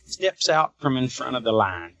 Steps out from in front of the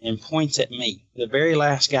line and points at me, the very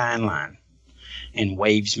last guy in line, and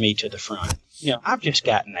waves me to the front. You know, I've just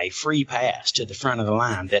gotten a free pass to the front of the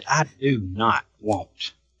line that I do not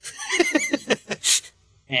want.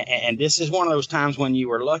 and this is one of those times when you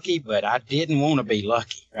were lucky, but I didn't want to be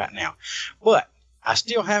lucky right now. But I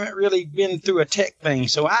still haven't really been through a tech thing,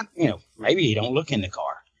 so maybe he don't look in the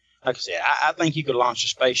car. Like I said, I think you could launch a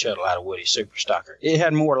space shuttle out of Woody's Superstocker. It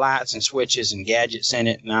had more lights and switches and gadgets in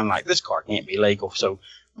it, and I'm like, this car can't be legal, so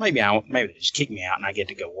maybe they just kick me out and I get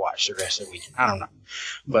to go watch the rest of the weekend. I don't know.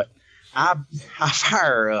 But I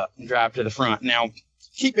fire her up and drive to the front. Now,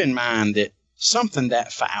 keep in mind that something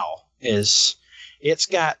that foul it's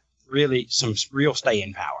got really some real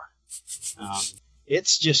staying power.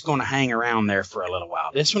 It's just going to hang around there for a little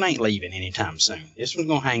while. This one ain't leaving anytime soon. This one's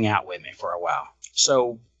going to hang out with me for a while.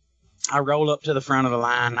 So I roll up to the front of the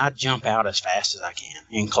line. I jump out as fast as I can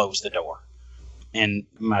and close the door. And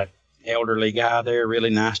my elderly guy there, really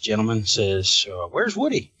nice gentleman, says, "Where's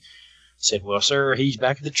Woody?" I said, "Well, sir, he's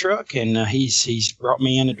back at the truck, and he's brought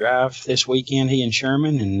me in to drive this weekend, he and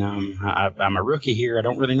Sherman, and I'm a rookie here. I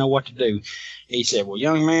don't really know what to do." He said, "Well,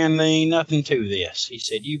 young man, there ain't nothing to this." He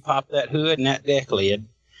said, "You pop that hood and that deck lid,"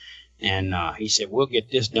 and he said, "We'll get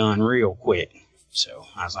this done real quick." So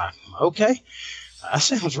I was like, "Okay, that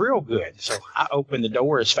sounds real good." So I open the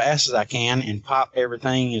door as fast as I can and pop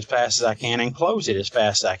everything as fast as I can and close it as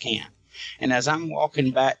fast as I can. And as I'm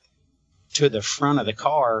walking back to the front of the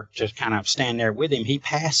car to kind of stand there with him, he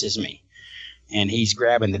passes me and he's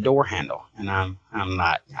grabbing the door handle. And I'm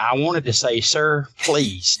like, I wanted to say, "Sir,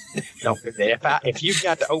 please don't do that. If you've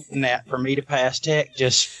got to open that for me to pass tech,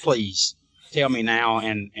 just please tell me now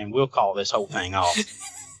and we'll call this whole thing off.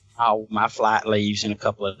 My flight leaves in a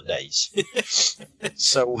couple of days."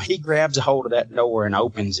 So he grabs a hold of that door and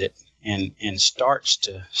opens it and starts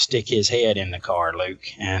to stick his head in the car, Luke.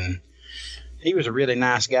 And he was a really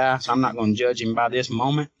nice guy, so I'm not going to judge him by this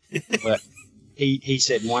moment. But he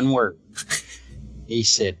said one word. He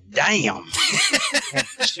said, "Damn," and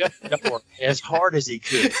shut the door as hard as he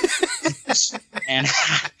could. And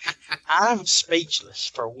I'm speechless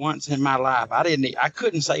for once in my life. I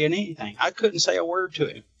couldn't say anything. I couldn't say a word to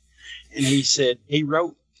him. And he said, he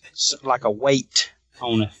wrote like a weight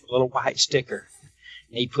on a little white sticker.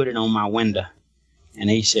 And he put it on my window. And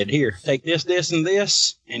he said, "Here, take this, this, and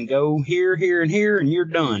this, and go here, here, and here, and you're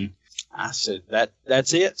done." I said,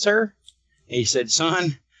 That's it, sir?" He said,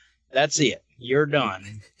 "Son, that's it. You're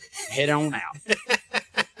done. Head on out."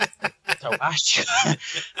 So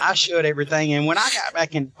I shut everything. And when I got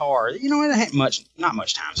back in the car, it hadn't not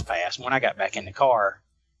much time's passed. When I got back in the car,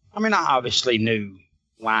 I obviously knew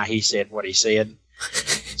why he said what he said.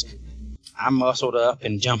 I muscled up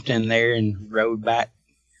and jumped in there and rode back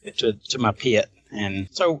to my pit. And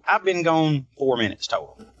so I've been gone 4 minutes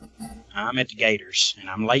total. I'm at the Gators, and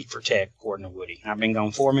I'm late for tech, according to Woody. I've been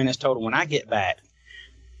gone 4 minutes total. When I get back,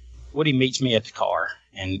 Woody meets me at the car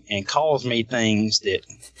and calls me things that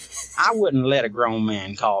I wouldn't let a grown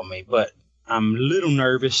man call me, but I'm a little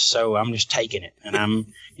nervous, so I'm just taking it. And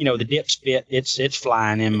I'm, the dip spit, it's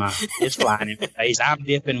flying in my face. I'm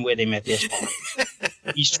dipping with him at this point.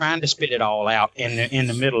 He's trying to spit it all out in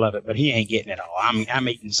the middle of it, but he ain't getting it all. I'm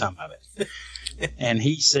eating some of it. And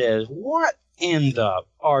he says, "What in the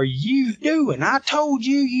are you doing? I told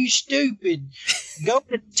you, you stupid. Go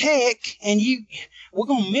to tech, and we're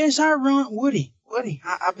going to miss our run." Woody,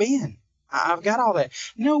 I've got all that.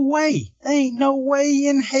 "No way. There ain't no way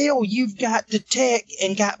in hell you've got to tech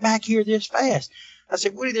and got back here this fast." I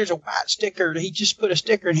said, "Woody, there's a white sticker. He just put a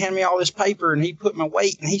sticker and handed me all this paper, and he put my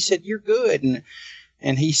weight, and he said, 'You're good.'"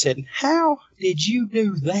 And he said, "How did you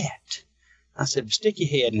do that?" I said, "Stick your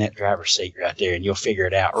head in that driver's seat right there, and you'll figure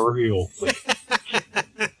it out real quick."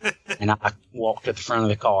 And I walked to the front of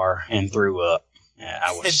the car and threw up.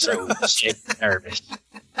 I was so sick and nervous.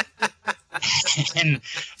 And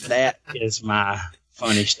that is my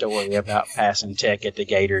funny story about passing tech at the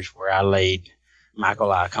Gators, where I laid Michael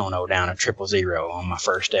Iacono down a 000 on my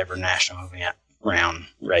first ever national event round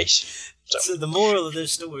race. So the moral of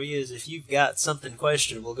this story is, if you've got something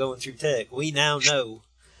questionable going through tech, we now know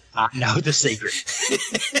I know the secret.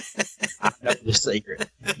 I know the secret.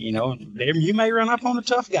 You know, you may run up on a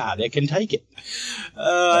tough guy that can take it.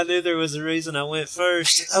 Oh, I knew there was a reason I went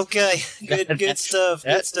first. Okay, good stuff.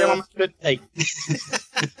 Good stuff. Good take.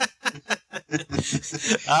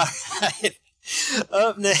 All right.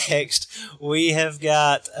 Up next, we have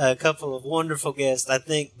got a couple of wonderful guests. I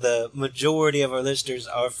think the majority of our listeners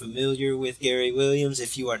are familiar with Gary Williams.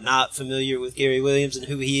 If you are not familiar with Gary Williams and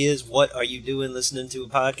who he is, what are you doing listening to a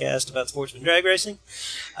podcast about sportsman drag racing?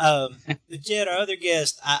 Jed, our other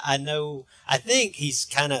guest, I think he's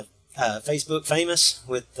kind of Facebook famous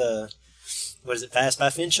with, what is it, Fast by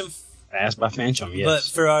Finchum? Fast by Finchum, yes. But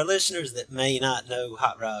for our listeners that may not know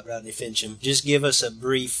Hot Rod, Rodney Finchum, just give us a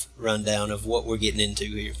brief rundown of what we're getting into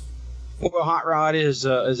here. Well, Hot Rod is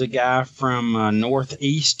a guy from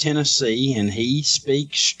northeast Tennessee, and he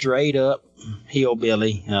speaks straight up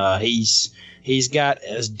hillbilly. He's got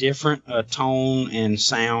as different a tone and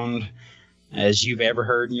sound as you've ever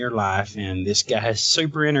heard in your life, and this guy is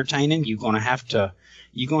super entertaining. You're gonna have to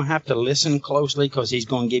listen closely because he's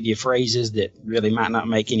going to give you phrases that really might not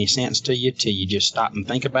make any sense to you till you just stop and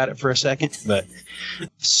think about it for a second. But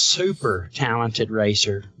super talented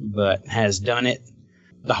racer, but has done it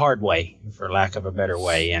the hard way, for lack of a better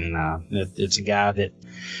way. And it's a guy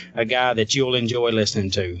that you'll enjoy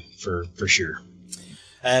listening to for sure.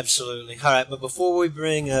 Absolutely. All right, but before we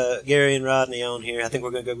bring Gary and Rodney on here, I think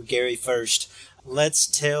we're going to go with Gary first. Let's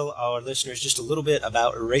tell our listeners just a little bit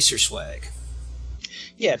about Racer Swag.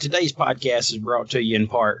 Yeah, today's podcast is brought to you in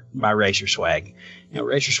part by Racer Swag. You know,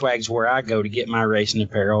 Racer Swag is where I go to get my racing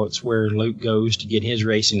apparel. It's where Luke goes to get his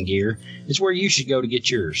racing gear. It's where you should go to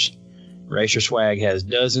get yours. Racer Swag has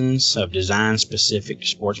dozens of designs specific to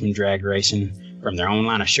sportsman drag racing, from their own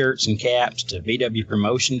line of shirts and caps to VW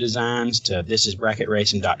promotion designs to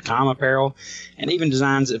thisisbracketracing.com apparel, and even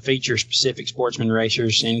designs that feature specific sportsman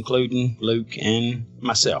racers, including Luke and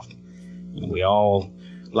myself. We all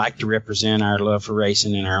like to represent our love for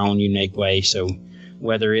racing in our own unique way, so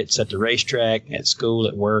whether it's at the racetrack, at school,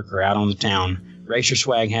 at work, or out on the town, Racer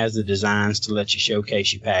Swag has the designs to let you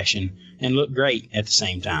showcase your passion and look great at the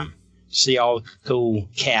same time. See all the cool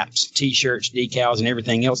caps, t-shirts, decals, and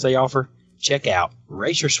everything else they offer? Check out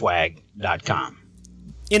racerswag.com.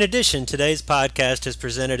 In addition, today's podcast is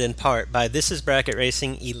presented in part by This is Bracket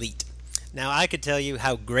Racing Elite. Now, I could tell you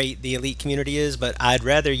how great the elite community is, but I'd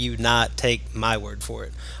rather you not take my word for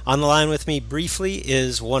it. On the line with me briefly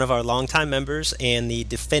is one of our longtime members and the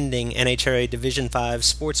defending NHRA Division 5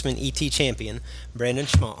 Sportsman ET champion, Brandon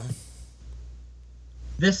Schmall.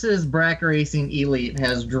 This is Bracket Racing Elite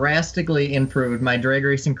has drastically improved my drag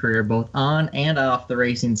racing career both on and off the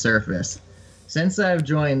racing surface. Since I've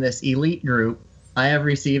joined this elite group, I have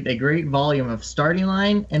received a great volume of starting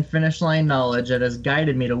line and finish line knowledge that has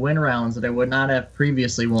guided me to win rounds that I would not have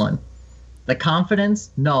previously won. The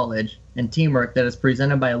confidence, knowledge, and teamwork that is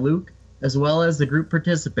presented by Luke, as well as the group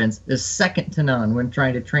participants, is second to none when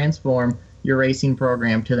trying to transform your racing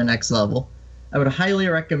program to the next level. I would highly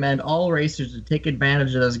recommend all racers to take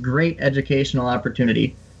advantage of this great educational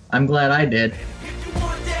opportunity. I'm glad I did.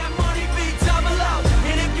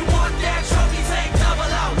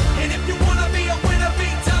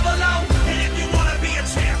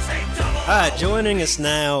 All right, joining us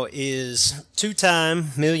now is two-time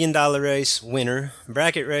 $1 Million Race winner,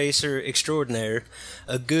 bracket racer extraordinaire,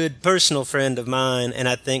 a good personal friend of mine, and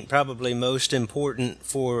I think probably most important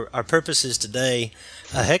for our purposes today,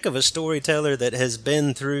 a heck of a storyteller that has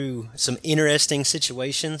been through some interesting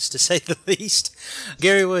situations, to say the least.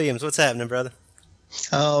 Gary Williams, what's happening, brother?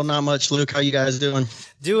 Oh, not much, Luke. How you guys doing?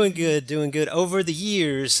 Doing good, doing good. Over the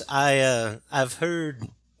years, I've heard...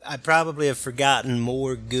 I probably have forgotten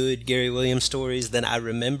more good Gary Williams stories than I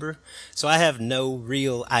remember, so I have no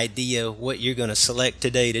real idea what you're going to select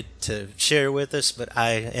today to share with us, but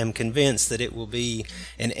I am convinced that it will be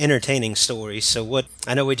an entertaining story. So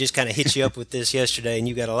I know we just kind of hit you up with this yesterday, and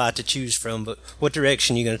you got a lot to choose from, but what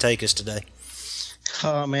direction are you going to take us today?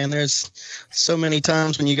 Oh, man, there's so many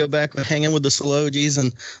times when you go back with hanging with the Sologis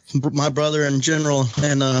and my brother in general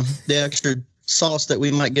and the extra sauce that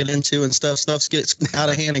we might get into and stuff gets out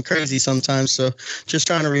of hand and crazy sometimes, so just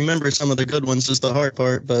trying to remember some of the good ones is the hard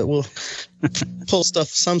part, but we'll pull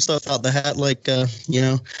some stuff out the hat, like the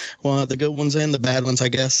good ones and the bad ones, I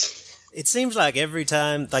guess. It seems like every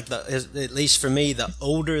time, like at least for me, the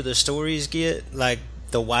older the stories get, like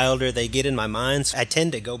the wilder they get in my mind. So I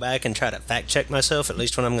tend to go back and try to fact check myself, at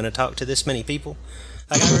least when I'm going to talk to this many people.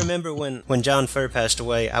 Like I remember when John Furr passed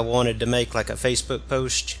away, I wanted to make like a Facebook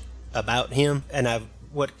post about him, and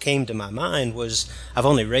what came to my mind was I've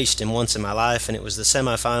only raced him once in my life, and it was the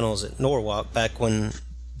semifinals at Norwalk back when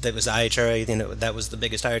that was IHRA. That was the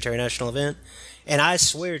biggest IHRA national event. And I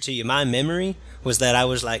swear to you, my memory was that I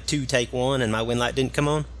was like 2 take 1 and my wind light didn't come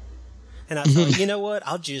on. And I thought, you know what?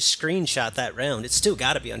 I'll just screenshot that round. It's still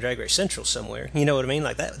got to be on Drag Race Central somewhere. You know what I mean?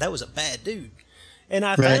 Like that was a bad dude. And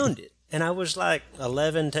I found it. And I was like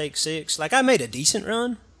 11 take 6. Like I made a decent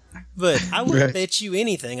run. But I wouldn't bet you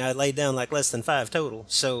anything I laid down like less than 5 total.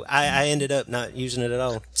 So I ended up not using it at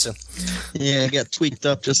all. So yeah, it got tweaked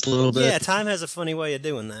up just a little bit. Yeah, time has a funny way of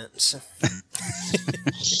doing that. So.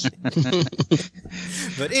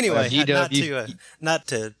 But anyway, not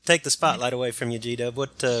to take the spotlight away from you, G-Dub,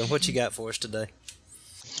 what you got for us today?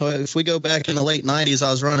 Well, if we go back in the late 90s, I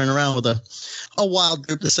was running around with a wild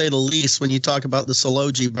group, to say the least. When you talk about the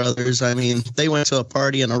Sologi brothers, I mean, they went to a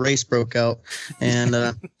party and a race broke out. And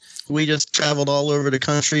we just traveled all over the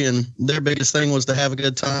country, and their biggest thing was to have a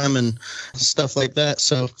good time and stuff like that.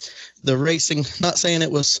 So the racing, not saying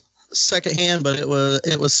it was secondhand, but it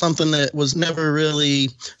was something that was never really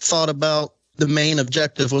thought about. The main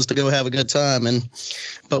objective was to go have a good time,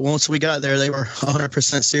 but once we got there, they were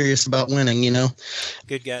 100% serious about winning.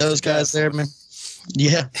 Good guys. Those guys there, man.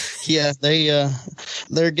 Yeah.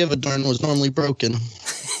 Their give a darn was normally broken.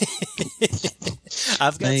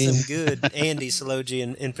 I've got some good Andy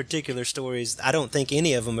Sologi in particular stories. I don't think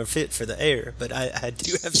any of them are fit for the air, but I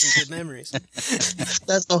do have some good memories.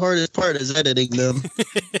 That's the hardest part, is editing them.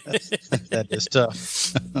 That is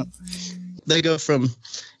tough. They go from,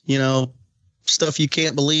 stuff you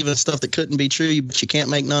can't believe and stuff that couldn't be true, but you can't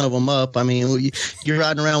make none of them up. I mean, you're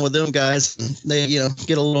riding around with them guys, and they,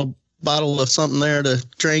 get a little bottle of something there to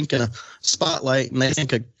drink and a spotlight, and they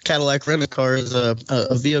think a Cadillac rent-a-car is a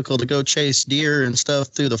vehicle to go chase deer and stuff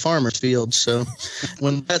through the farmer's field. So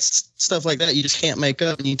when that's stuff like that, you just can't make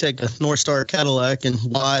up, and you take a North Star Cadillac and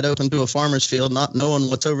wide open to a farmer's field, not knowing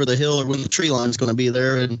what's over the hill or when the tree line's going to be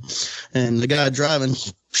there, and the guy driving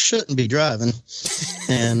shouldn't be driving,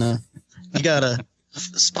 and you got a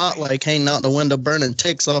spotlight hanging out the window burning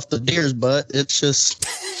ticks off the deer's butt. It's just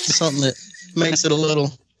something that makes it a little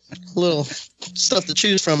stuff to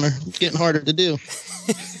choose from, or getting harder to do.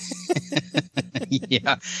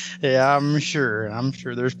 Yeah, I'm sure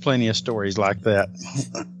there's plenty of stories like that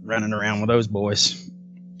running around with those boys.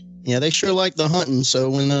 Yeah, they sure like the hunting. So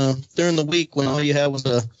when during the week when all you had was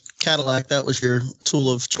a Cadillac, that was your tool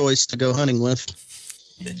of choice to go hunting with.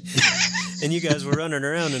 And you guys were running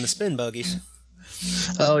around in the spin buggies.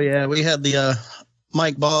 Oh yeah, we had the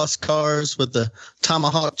Mike Boss cars with the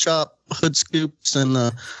tomahawk chop hood scoops, and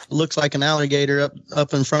looks like an alligator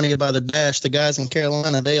up in front of you by the dash. The guys in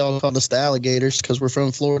Carolina, they all called us the alligators because we're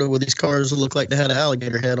from Florida, with these cars that look like they had an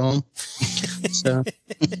alligator head on them. So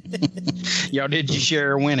y'all did your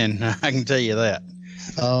share of winning, I can tell you that.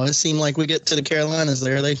 Oh, it seemed like we get to the Carolinas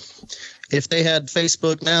there, if they had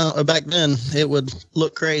Facebook now, or back then, it would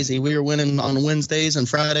look crazy. We were winning on Wednesdays and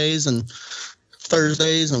Fridays and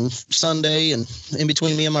Thursdays and Sunday, and in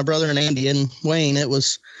between me and my brother and Andy and Wayne, it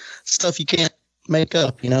was stuff you can't make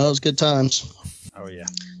up. It was good times. Oh yeah.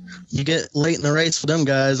 You get late in the race with them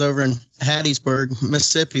guys over in Hattiesburg,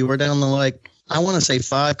 Mississippi. We're down to I want to say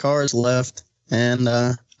 5 cars left, and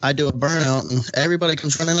I do a burnout, and everybody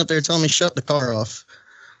comes running up there telling me shut the car off.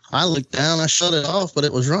 I looked down, I shut it off, but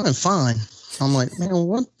it was running fine. I'm like, man,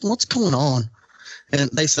 what's going on? And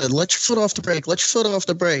they said, let your foot off the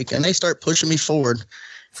brake, and they start pushing me forward.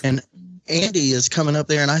 And Andy is coming up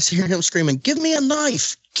there, and I hear him screaming, give me a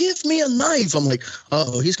knife. I'm like,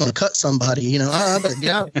 uh-oh, he's going to cut somebody. I better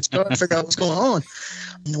get out and start to figure out what's going on.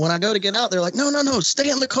 And when I go to get out, they're like, no, stay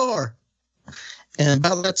in the car. And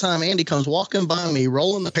about that time, Andy comes walking by me,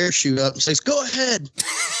 rolling the parachute up, and says, go ahead.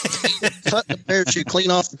 Cut the parachute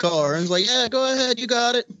clean off the car. And he's like, yeah, go ahead. You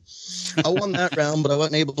got it. I won that round, but I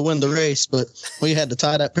wasn't able to win the race. But we had to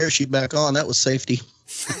tie that parachute back on. That was safety.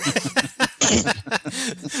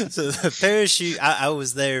 So the parachute, I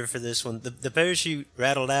was there for this one. The parachute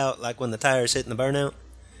rattled out like when the tires hitting the burnout,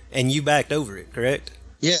 and you backed over it, correct?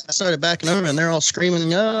 Yeah, I started backing over, and they're all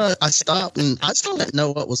screaming. I stopped, and I still didn't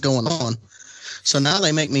know what was going on. So now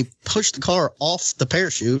they make me push the car off the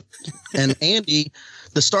parachute, and Andy,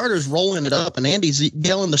 the starter's rolling it up, and Andy's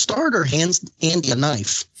yelling. The starter hands Andy a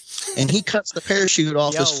knife, and he cuts the parachute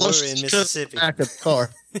off as flush as he could the back of the car.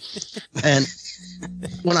 And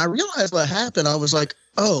when I realized what happened, I was like,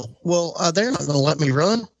 oh, well, they're not going to let me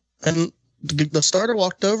run. And the starter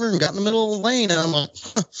walked over and got in the middle of the lane, and I'm like,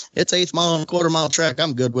 it's 1/8 mile and 1/4 mile track.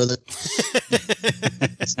 I'm good with it.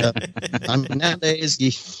 So, I mean, nowadays,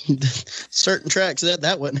 certain tracks,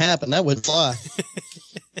 that wouldn't happen. That would fly.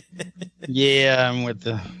 Yeah, and with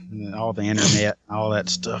all the internet, all that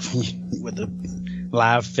stuff, with the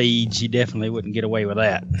live feeds, you definitely wouldn't get away with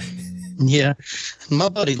that. Yeah. My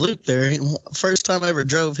buddy Luke there, first time I ever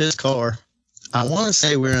drove his car, I want to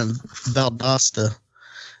say we're in Valdosta,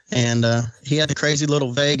 and he had the crazy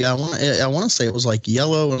little Vega. I want to say it was like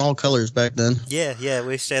yellow and all colors back then. Yeah.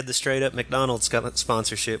 We had the straight up McDonald's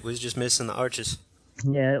sponsorship. We was just missing the arches.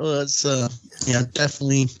 Yeah, it was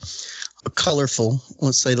definitely colorful,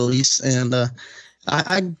 let's say the least. And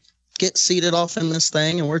I get seated off in this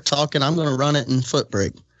thing, and we're talking. I'm going to run it in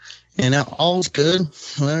footbrake. And all's good.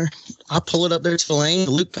 Well, I pull it up there to the lane.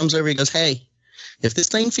 Luke comes over. He goes, "Hey, if this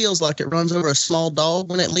thing feels like it runs over a small dog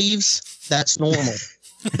when it leaves, that's normal."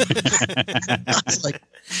 I was like,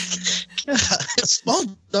 a small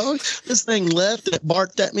dog? This thing left, and it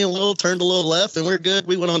barked at me a little, turned a little left, and we're good.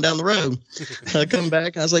 We went on down the road. I come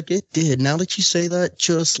back, I was like, it did. Now that you say that,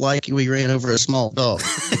 just like we ran over a small dog.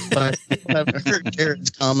 But I haven't heard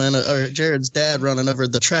Jared's comment, or Jared's dad running over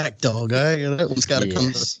the track dog. That one's got to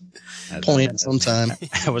come to point sometime.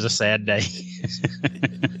 That was a sad day.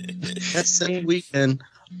 That same weekend,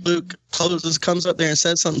 Luke comes up there and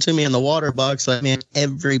says something to me in the water box like, "Man,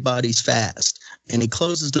 everybody's fast." And he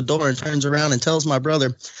closes the door and turns around and tells my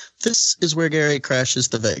brother, "This is where Gary crashes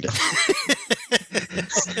the Vega."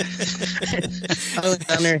 I went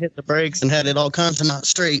down there and hit the brakes and had it all kinds of not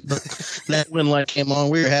straight, but that wind light came on.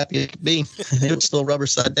 We were happy it could be. It was still rubber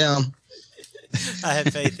side down. I have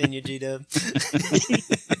faith in you, G-Dub.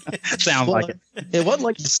 Sounds like it. It wasn't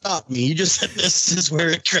like you stopped me. You just said, "This is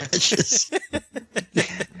where it crashes."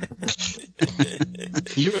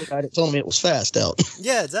 You were the guy that told me it was fast out.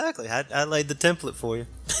 Yeah, exactly. I laid the template for you.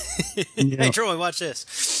 Yeah. Hey, Troy, watch this.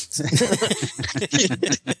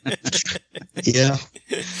 Yeah.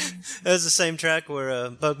 That was the same track where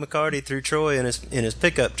Bug McCarty threw Troy in his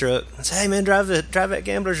pickup truck and said, "Hey, man, drive that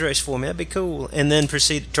gambler's race for me. That'd be cool." And then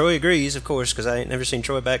Troy agrees, of course, because I ain't never seen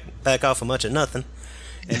Troy back off of much of nothing.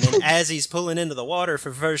 And then as he's pulling into the water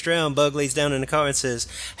for first round, Bug leads down in the car and says,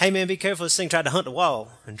 "Hey, man, be careful. This thing tried to hunt the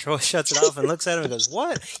wall." And Troy shuts it off and looks at him and goes,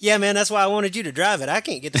 "What?" "Yeah, man, that's why I wanted you to drive it. I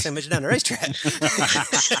can't get this image down the racetrack."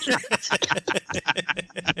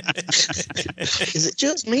 Is it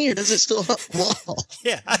just me, or does it still hunt the wall?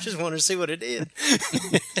 Yeah, I just wanted to see what it did.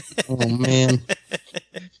 Oh, man.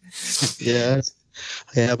 Yeah.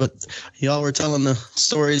 Yeah, but y'all were telling the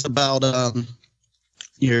stories about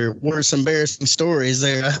your worst embarrassing stories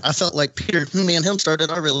there. I felt like Peter, me and him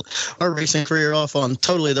started our racing career off on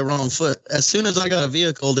totally the wrong foot. As soon as I got a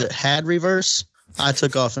vehicle that had reverse, I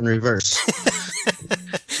took off in reverse.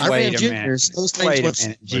 I ran juniors. Those things Wait a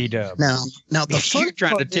minute, G-Dub. Now the You're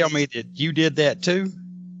trying to tell me that you did that too?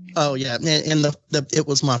 Oh yeah, and it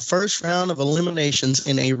was my first round of eliminations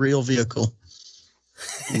in a real vehicle.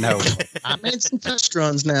 No. I made some test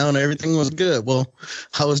runs now and everything was good. Well,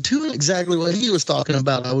 I was doing exactly what he was talking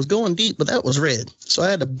about. I was going deep, but that was red. So I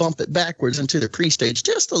had to bump it backwards into the pre-stage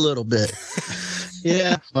just a little bit.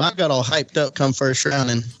 Yeah, well, I got all hyped up come first round,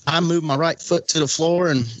 and I moved my right foot to the floor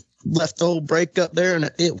and left the old brake up there,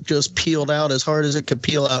 and it just peeled out as hard as it could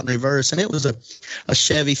peel out in reverse. And it was a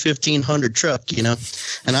Chevy 1500 truck, and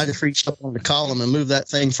I just reached up on the column and moved that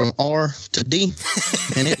thing from R to D,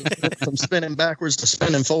 and it went from spinning backwards to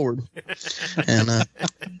spinning forward. And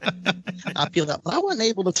I peeled out, but I wasn't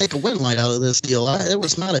able to take a wind light out of this deal. There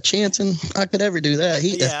was not a chance I could ever do that.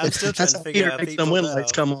 I'm still trying to figure out how some wind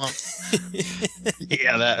lights come on.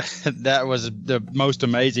 Yeah, that was the most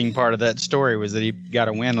amazing part of that story, was that he got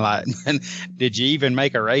a wind light. And did you even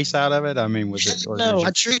make a race out of it? I mean, was it? No,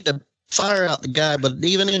 I tried to fire out the guy, but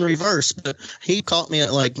even in reverse. But he caught me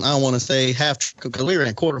at, like, I want to say half, because we were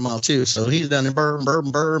in quarter mile too. So he's down there,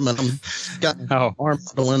 burm, and I'm got my arm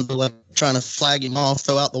out the window, like, trying to flag him off,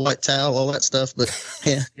 throw out the white towel, all that stuff. But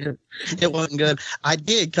yeah, it wasn't good. I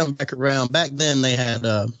did come back around. Back then they had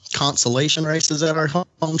consolation races at our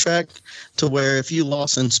home track, to where if you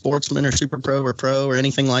lost in Sportsman or Super Pro or Pro or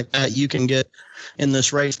anything like that, you can get in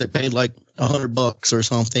this race that paid like $100 or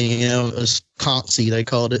something. It was Consi, they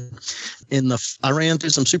called it. I ran through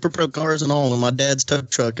some Super Pro cars and all in my dad's tow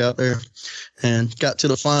truck out there, and got to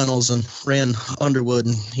the finals and ran Underwood,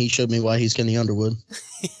 and he showed me why he's getting the Underwood.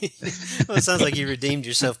 Well, it sounds like you redeemed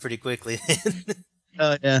yourself pretty quickly.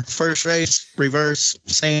 Yeah, first race, reverse,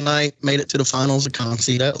 same night, made it to the finals of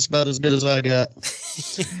Consi. That was about as good as I got.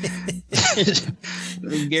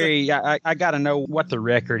 Gary, I got to know what the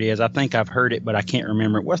record is. I think I've heard it, but I can't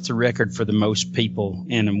remember it. What's the record for the most people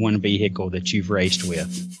in one vehicle that you've raced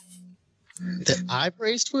with? That I've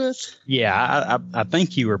raced with? Yeah, I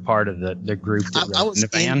think you were part of the group that I was in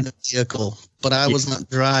the van. in the vehicle, but I was not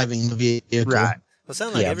driving the vehicle. Right. Well, it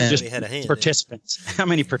sounded like everybody had a hand. Participants. How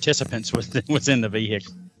many participants was in the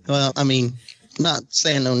vehicle? Well, I mean, not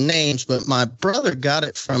saying no names, but my brother got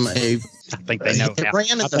it from a. I think they know. It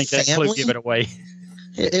ran in I the think that family. clue give it away.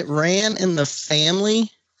 It ran in the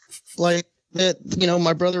family, like that.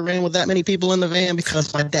 My brother ran with that many people in the van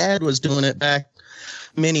because my dad was doing it back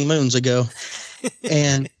many moons ago,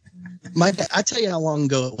 and I tell you how long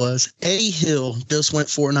ago it was. Eddie Hill just went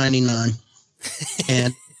 $4.99,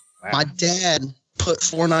 and my dad put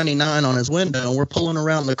 $4.99 on his window, and we're pulling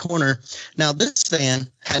around the corner. Now this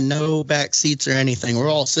van had no back seats or anything.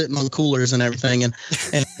 We're all sitting on coolers and everything, and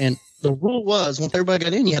the rule was once everybody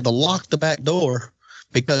got in, you had to lock the back door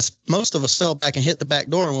because most of us fell back and hit the back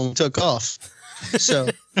door when we took off. So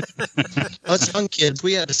us young kids,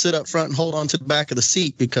 we had to sit up front and hold on to the back of the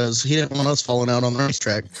seat because he didn't want us falling out on the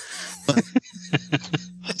racetrack. But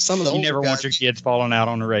some of the You never want your kids falling out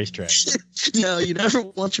on the racetrack. No, you never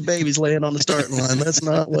want your babies laying on the starting line. That's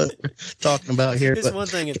not what we're talking about here. It's one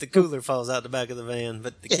thing if the cooler falls out the back of the van,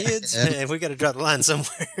 but the kids, man, we got to draw the line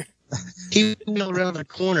somewhere. He would go around the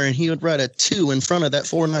corner and he would write a 2 in front of that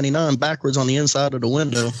 $4.99 backwards on the inside of the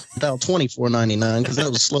window, dial $24.99 because that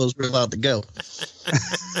was as slow as we're allowed to go.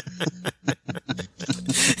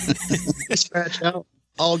 Scratch out,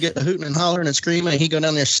 all get hooting and hollering and screaming, and he'd go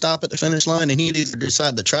down there, stop at the finish line, and he'd either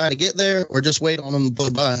decide to try to get there or just wait on them to blow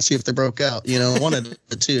by and see if they broke out. One of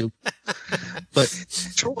the two. But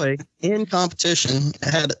Troy, in competition,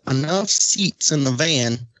 had enough seats in the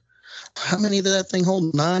van. How many did that thing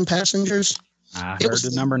hold? 9 passengers? I heard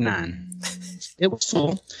the number 9. It was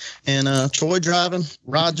full. And Troy driving,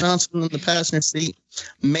 Rod Johnson in the passenger seat,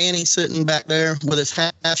 Manny sitting back there with his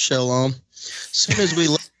half shell on. As soon as we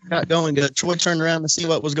got going good, Troy turned around to see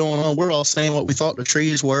what was going on. We're all saying what we thought the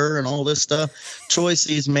trees were and all this stuff. Troy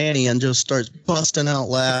sees Manny and just starts busting out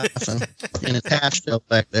laughing in his half shell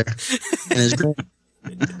back there. And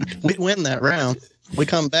we win that round. We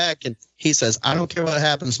come back and he says, I don't care what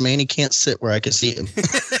happens, Manny can't sit where I can see him.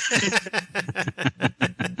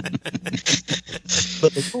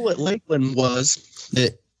 But the rule at Lakeland was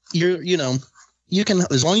that you can,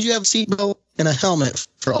 as long as you have a seatbelt and a helmet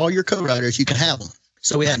for all your co-riders, you can have them.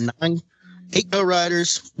 So we had 8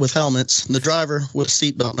 co-riders with helmets, and the driver with a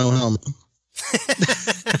seatbelt, no helmet.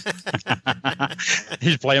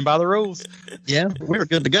 He's playing by the rules. Yeah, we were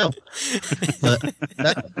good to go. But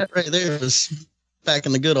that right there was back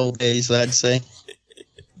in the good old days, I'd say.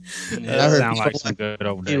 Yeah, I heard sound like some good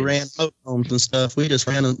old days. We ran motorhomes and stuff. We just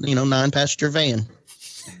ran a 9-passenger van.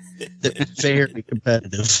 That was very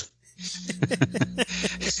competitive.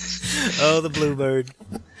 Oh, the Bluebird.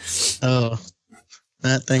 Oh,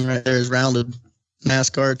 that thing right there is rounded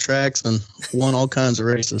NASCAR tracks and won all kinds of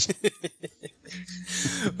races.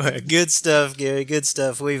 Well, good stuff, Gary. Good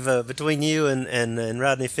stuff. We've between you and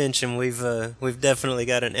Rodney Finchum, we've definitely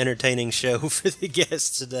got an entertaining show for the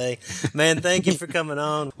guests today. Man, thank you for coming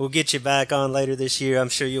on. We'll get you back on later this year. I'm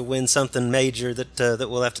sure you'll win something major that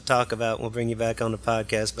we'll have to talk about. We'll bring you back on the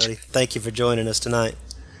podcast, buddy. Thank you for joining us tonight.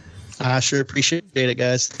 I sure appreciate it,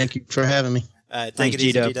 guys. Thank you for having me. All right, take it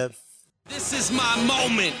easy, G-Dub. This is my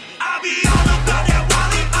moment. I'll be all about that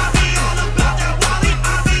Wally. I'll be all about that Wally.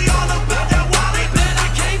 I'll be all about that Wally. Man, I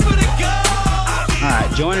came for the gold. All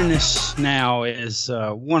right, joining us now is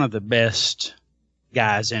one of the best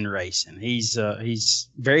guys in racing. He's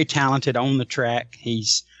very talented on the track.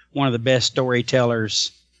 He's one of the best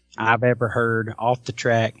storytellers I've ever heard off the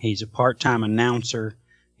track. He's a part-time announcer.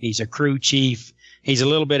 He's a crew chief. He's a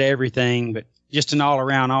little bit of everything, but just an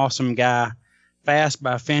all-around awesome guy. Fast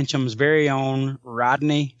by Finchum's very own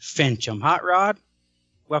Rodney Finchum. Hot Rod,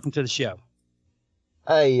 welcome to the show.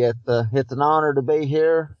 Hey, it's an honor to be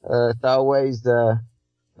here. It's always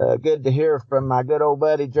good to hear from my good old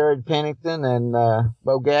buddy Jared Pennington and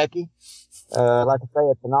Bogacki. Like I say,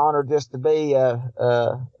 it's an honor just to be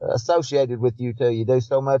associated with you two. You do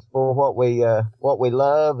so much for what we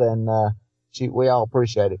love, and we all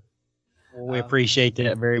appreciate it. We appreciate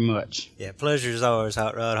that very much. Yeah, pleasure is ours,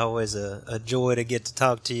 Hot Rod. Always a joy to get to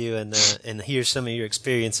talk to you and hear some of your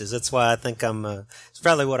experiences. That's why I think it's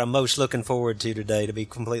probably what I'm most looking forward to today, to be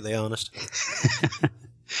completely honest.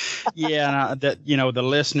 Yeah, the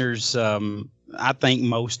listeners, I think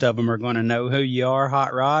most of them are going to know who you are,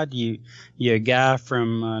 Hot Rod. You're a guy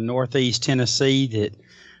from Northeast Tennessee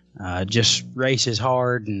that just races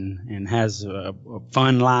hard and has a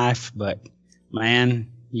fun life, but man,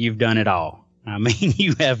 you've done it all. I mean,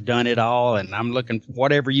 you have done it all, and I'm looking for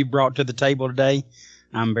whatever you brought to the table today.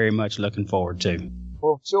 I'm very much looking forward to.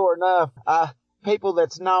 Well, sure enough, people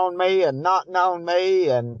that's known me and not known me,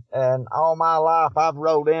 and all my life, I've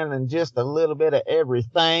rode in just a little bit of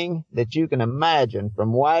everything that you can imagine,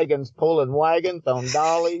 from wagons pulling wagons on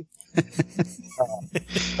dollies,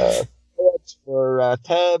 were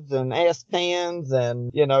tubs and S10s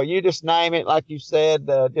and, you just name it, like you said,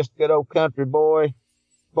 just good old country boy,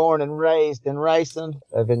 born and raised in racing.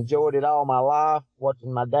 I've enjoyed it all my life,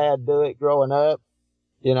 watching my dad do it growing up.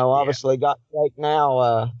 Obviously got Jake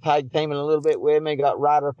now, tag teaming a little bit with me, got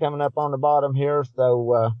Ryder coming up on the bottom here.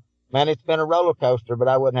 So, man, it's been a roller coaster, but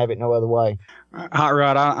I wouldn't have it no other way. Hot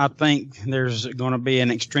Rod, I think there's going to be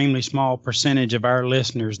an extremely small percentage of our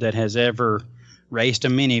listeners that has ever raced a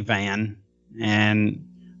minivan and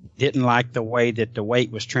didn't like the way that the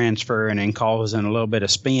weight was transferring and causing a little bit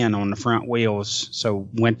of spin on the front wheels. So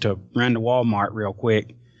ran to Walmart real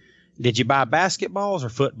quick. Did you buy basketballs or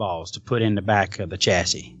footballs to put in the back of the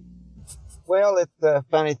chassis? Well, it's a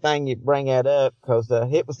funny thing you bring that up because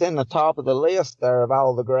it was in the top of the list there of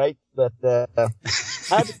all the greats. But I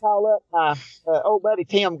had to call up my old buddy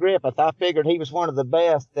Tim Griffith. I figured he was one of the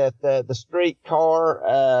best at the street car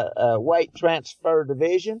weight transfer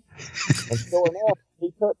division. And sure enough,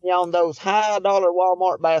 he put me on those high dollar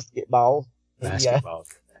Walmart basketballs. Basketballs.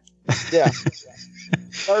 Yeah.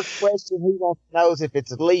 First question he wants to know is if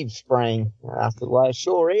it's a leaf spring. I said, well, it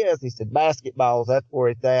sure is. He said, basketballs, that's where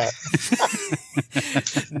it's at.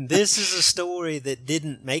 This is a story that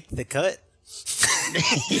didn't make the cut.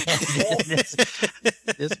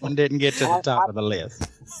 This one didn't get to the top of the list.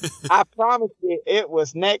 I promise you it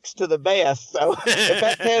was next to the best. So if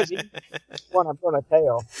that tells you what I'm going to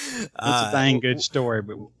tell. It's a dang good story.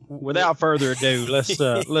 But without further ado,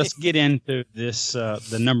 let's get into this,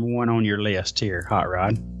 the number one on your list here, Hot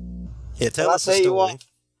Rod. Yeah, tell us a story. What,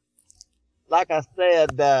 like I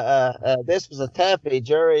said, this was a toughie.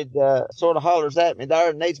 Jared sort of hollers at me there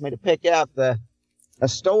and needs me to pick out a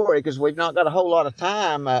story because we've not got a whole lot of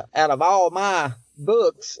time out of all my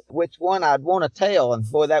books, which one I'd want to tell. And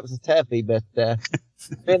boy, that was a toughie, but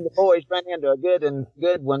then the boys ran into a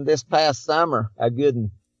good one this past summer, a good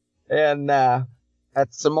one. And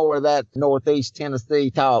that's some more of that Northeast Tennessee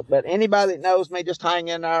talk. But anybody that knows me, just hang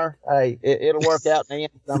in there. Hey, it'll work out in the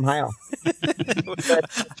end somehow.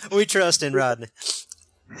 We trust in Rodney.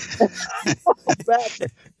 Exactly.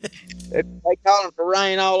 They calling for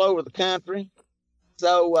rain all over the country.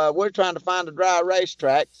 So we're trying to find a dry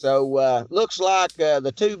racetrack. So looks like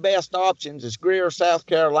the two best options is Greer, South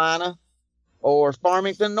Carolina, or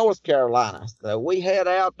Farmington, North Carolina. So we head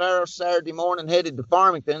out there Saturday morning, headed to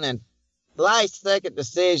Farmington, and last second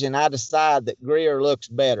decision, I decide that Greer looks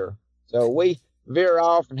better. So we veer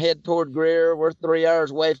off and head toward Greer. We're 3 hours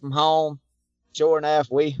away from home. Sure enough,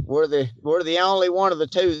 we're the only one of the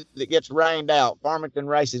two that gets rained out. Farmington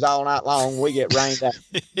races all night long. We get rained out.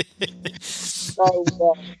 So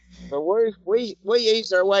we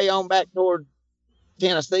ease our way on back toward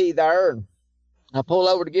Tennessee there, and I pull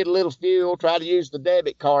over to get a little fuel, try to use the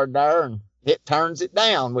debit card there, and it turns it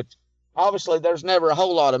down, which obviously there's never a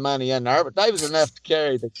whole lot of money in there, but they was enough to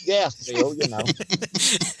carry the gas bill,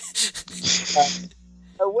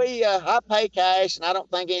 So I pay cash, and I don't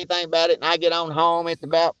think anything about it, and I get on home. It's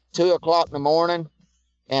about 2 o'clock in the morning,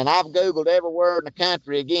 and I've Googled everywhere in the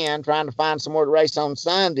country again, trying to find somewhere to race on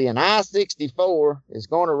Sunday, and I-64 is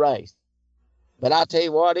going to race. But I tell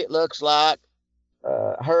you what, it looks like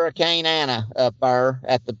Hurricane Anna up there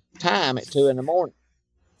at the time at 2 in the morning.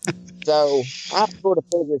 So I sort of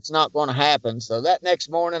figure it's not going to happen. So that next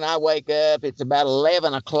morning I wake up, it's about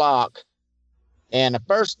 11 o'clock. And the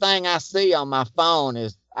first thing I see on my phone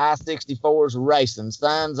is I-64's racing.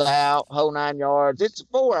 Sun's out, whole 9 yards. It's a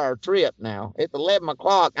 4-hour trip now. It's 11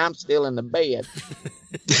 o'clock. I'm still in the bed.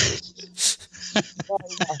 So,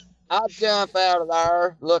 I jump out of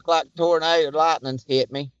there. Look like tornado lightning's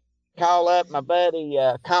hit me. Call up my buddy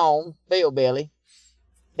Cone, Phil Billy.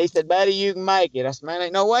 He said, buddy, you can make it. I said, man,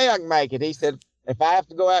 ain't no way I can make it. He said, if I have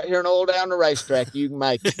to go out here and oil down the racetrack, you can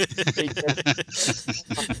make it. He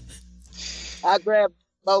said, I grabbed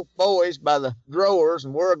both boys by the drawers,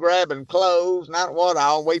 and we're grabbing clothes, not what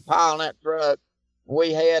all. We pile in that truck, and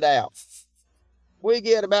we head out. We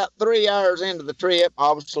get about 3 hours into the trip.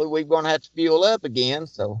 Obviously, we're going to have to fuel up again,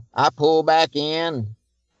 so I pull back in,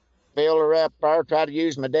 fill her up there, try to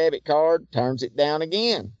use my debit card, turns it down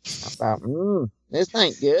again. I thought, this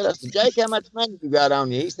ain't good. I said, Jake, how much money you got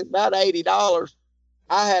on you? He said, about $80.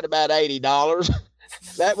 I had about $80.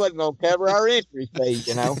 That wasn't going to cover our entry fee,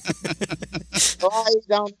 So I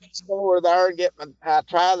eat on the store there and I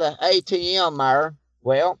try the ATM there.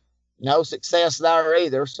 Well, no success there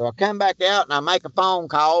either. So I come back out and I make a phone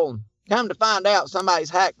call, and come to find out somebody's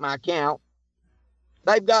hacked my account.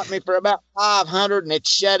 They've got me for about $500 and it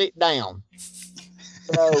shut it down.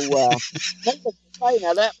 So,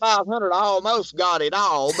 now that $500 almost got it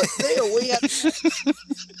all, but still we have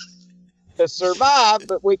to survive,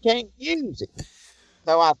 but we can't use it.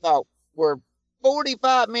 So I thought, we're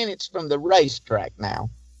 45 minutes from the racetrack now.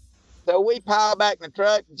 So we pile back in the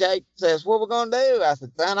truck. Jake says, what we going to do? I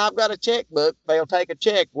said, son, I've got a checkbook. If they'll take a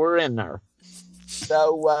check, we're in there.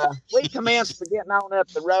 So we commenced to getting on up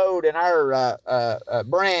the road in our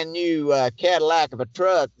brand new Cadillac of a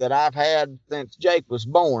truck that I've had since Jake was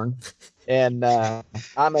born. And, I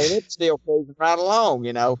mean, it's still cruising right along,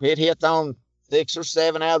 you know. It hits on 6 or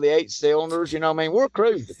 7 out of the 8 cylinders, you know what I mean? We're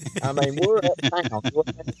cruising. I mean, we're uptown.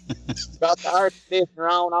 Got the air conditioner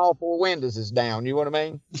on, all 4 windows is down, you know what I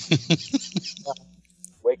mean?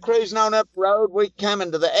 We cruising on up the road, we come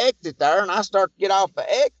into the exit there, and I start to get off the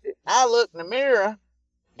exit. I look in the mirror,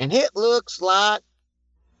 and it looks like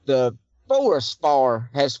the forest fire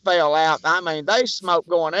has fell out. I mean, there's smoke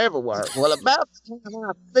going everywhere. Well, about the time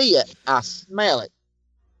I see it, I smell it.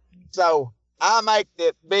 So I make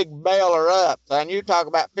that big bailer up, and you talk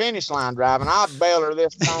about finish line driving. I bailer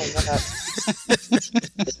this thing up.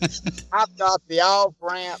 I've got the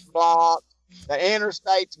off-ramp block. The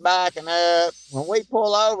interstate's backing up. When we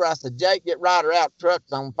pull over, I said, Jake, get Ryder out.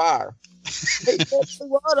 Truck's on fire. He said,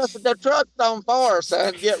 what? I said, the truck's on fire,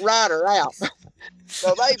 son. Get Ryder out.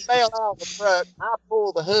 So they bail out the truck. I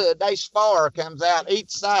pull the hood. There's fire comes out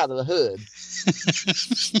each side of the hood.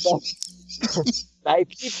 So,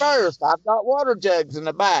 safety first. I've got water jugs in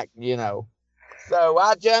the back, you know. So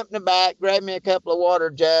I jump in the back, grab me a couple of water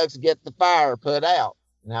jugs to get the fire put out.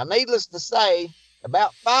 Now, needless to say,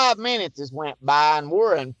 about 5 minutes has went by, and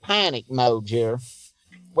we're in panic mode here.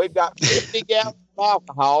 We've got 50 gallons of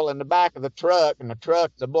alcohol in the back of the truck, and the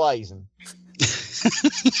truck's ablazing.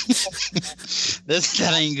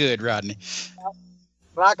 That ain't good, Rodney.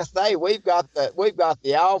 Like I say, we've got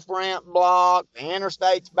the off ramp block, the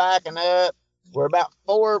interstate's backing up. We're about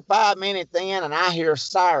 4 or 5 minutes in, and I hear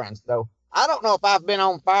sirens. So I don't know if I've been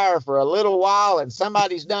on fire for a little while and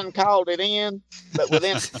somebody's done called it in, but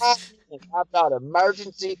within 5 minutes, I've got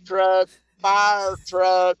emergency truck, fire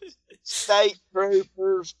truck, state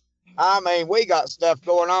troopers. I mean, we got stuff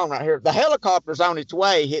going on right here. The helicopter's on its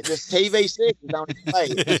way. This TV6 is on its way.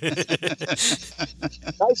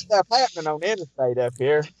 There's stuff happening on the interstate up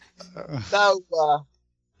here. So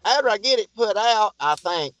after I get it put out, I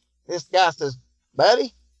think this guy says,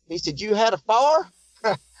 buddy, he said, you had a fire?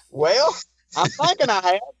 Well, I'm thinking I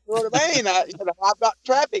have. You know what I mean? I've got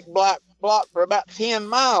traffic blocked for about 10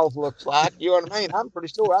 miles, looks like. You know what I mean? I'm pretty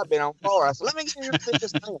sure I've been on fire. I said, let me get you to see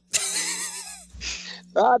this thing.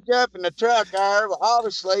 So I jump in the truck there. Well,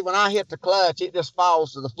 obviously, when I hit the clutch, it just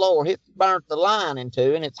falls to the floor, burnt the line in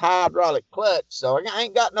two, and it's hydraulic clutch. So I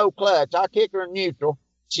ain't got no clutch. I kick her in neutral.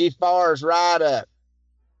 She fires right up,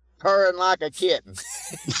 purring like a kitten.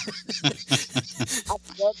 I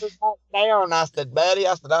put her back down. I said, buddy,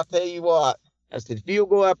 I'll tell you what. I said, if you'll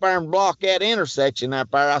go up there and block that intersection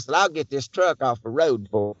up there, I said, I'll get this truck off the road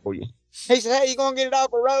for you. He said, hey, you going to get it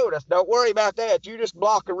off the road? I said, don't worry about that. You just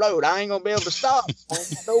block the road. I ain't going to be able to stop. I ain't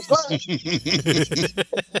got no clutch.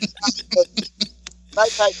 They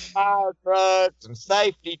take fire trucks and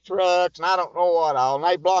safety trucks and I don't know what all, and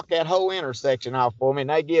they block that whole intersection off for me, and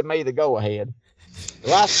they give me the go-ahead.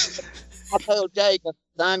 Well, I told Jake,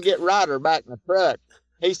 son, get Ryder back in the truck.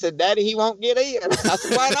 He said, Daddy, he won't get in. I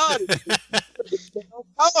said, why not? He's on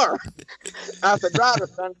fire. I said, Ryder,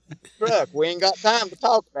 son, get in the truck. We ain't got time to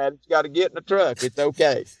talk about it. You got to get in the truck. It's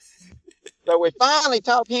okay. So we finally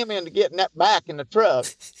talked him into getting that back in the truck.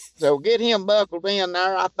 So get him buckled in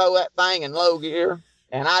there. I throw that thing in low gear,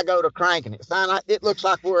 and I go to cranking it. Son, it looks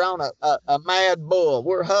like we're on a mad bull.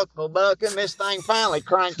 We're hucklebucking. This thing finally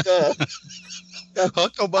cranked up.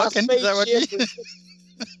 Hucklebucking? Is that what you mean?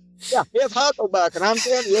 Yeah, it's hucklebucking. I'm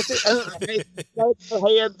telling you, it's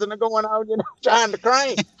heads and they're going on, trying to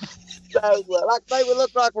crank. So, like I say, we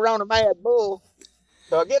look like we're on a mad bull.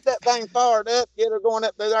 So I get that thing fired up, get her going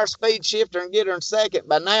up through our speed shifter and get her in second.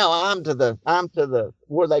 By now I'm to the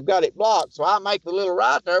where they've got it blocked. So I make the little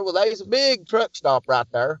right there. Well, there's a big truck stop right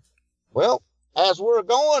there. Well, as we're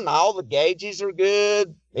going, all the gauges are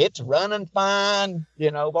good. It's running fine.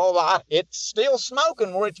 It's still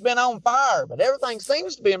smoking where it's been on fire, but everything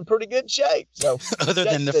seems to be in pretty good shape. So other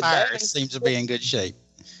than the fire, it seems to be in good shape.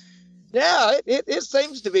 Yeah, it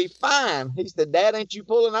seems to be fine. He said, Dad, ain't you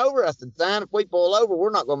pulling over? I said, son, if we pull over,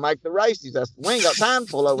 we're not going to make the races. I said, we ain't got time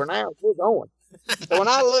to pull over now. We're going. So when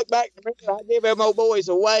I look back in the mirror, I give them old boys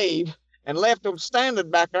a wave and left them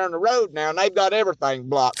standing back there on the road now, and they've got everything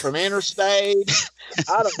blocked from interstate.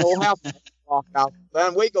 I don't know how far blocked off.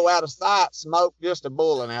 Then we go out of sight, smoke just a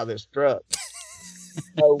bulling out of this truck.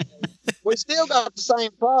 So we still got the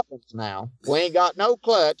same problems now. We ain't got no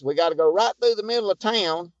clutch. We got to go right through the middle of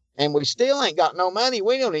town. And we still ain't got no money.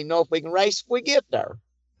 We don't even know if we can race if we get there.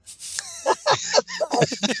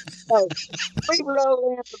 So, we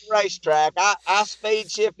roll into the racetrack. I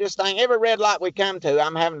speed shift this thing. Every red light we come to,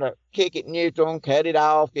 I'm having to kick it neutral and cut it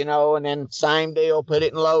off, and then same deal, put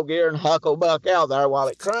it in low gear and huckle buck out there while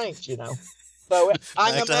it cranks, So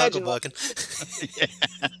I can imagine hucklebucking,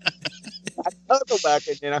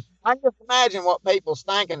 I can just imagine what people's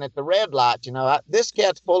thinking at the red light. This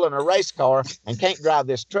cat's pulling a race car and can't drive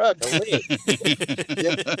this truck a lick.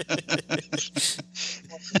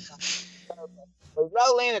 We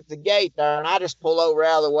roll in at the gate there, and I just pull over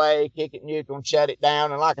out of the way, kick it neutral, and shut it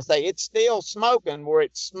down. And like I say, it's still smoking where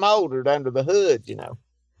it's smoldered under the hood.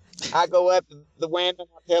 I go up to the window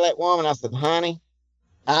and I tell that woman, I said, honey,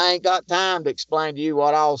 I ain't got time to explain to you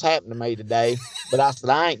what all's happened to me today. But I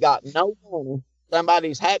said, I ain't got no money.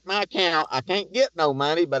 Somebody's hacked my account. I can't get no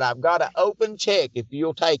money, but I've got an open check if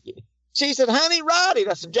you'll take it. She said, honey, ride it.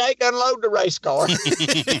 I said, Jake, unload the race car.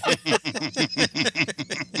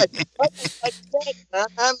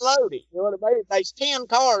 Unload it. You know what I mean? There's 10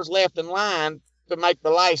 cars left in line to make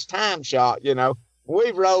the last time shot,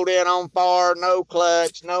 We've rolled in on far, no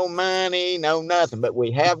clutch, no money, no nothing, but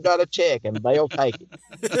we have got a check and they'll take it.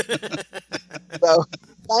 So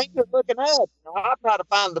things are looking up. I try to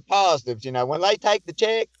find the positives, When they take the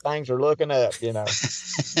check, things are looking up,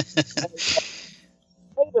 Needless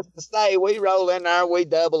to say, we roll in there, we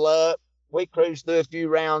double up, we cruise through a few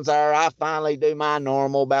rounds there. I finally do my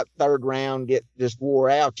normal, about third round, get just wore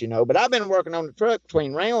out, But I've been working on the truck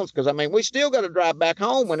between rounds because, we still got to drive back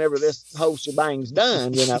home whenever this whole shebang's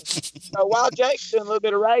done, So while Jake's doing a little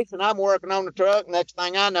bit of racing, I'm working on the truck. Next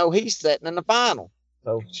thing I know, he's sitting in the final.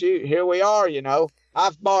 So, shoot, here we are,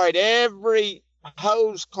 I've borrowed every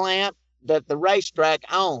hose clamp that the racetrack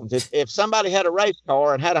owns. If somebody had a race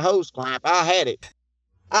car and had a hose clamp, I had it.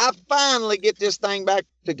 I finally get this thing back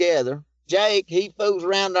together. Jake, he fools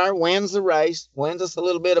around there, wins the race, wins us a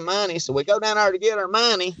little bit of money. So we go down there to get our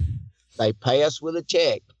money. They pay us with a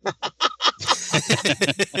check.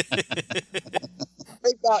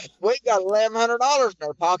 we got $1,100 in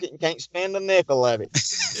our pocket and can't spend a nickel of it.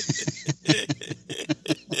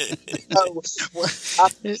 So I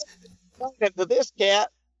said to this cat,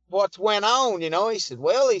 what's went on, He said,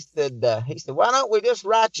 why don't we just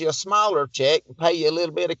write you a smaller check and pay you a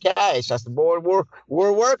little bit of cash? I said, boy,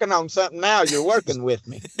 we're working on something now. You're working with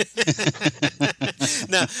me.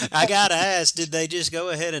 Now, I got to ask, did they just go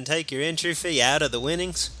ahead and take your entry fee out of the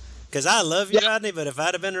winnings? Because I love you, Rodney, but if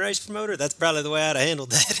I'd have been a race promoter, that's probably the way I'd have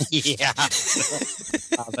handled that. Yeah. I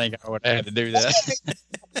think I would have had to do that.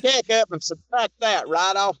 Check up and subtract that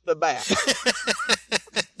right off the bat.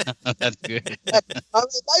 That's good. They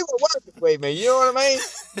were working with me. You know what I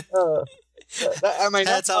mean?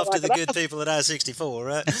 Hats off to the good people at I-64,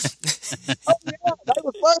 right? Oh, yeah, they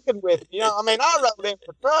was working with me. I rode in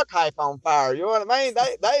the truck half on fire. You know what I mean?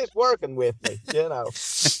 They was working with me,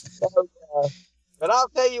 So, but I'll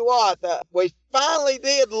tell you what, we finally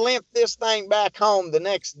did limp this thing back home the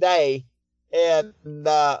next day and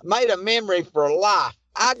made a memory for life.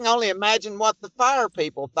 I can only imagine what the fire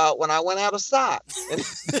people thought when I went out of sight.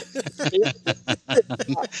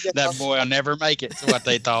 That boy will never make it, is what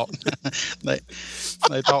they thought. They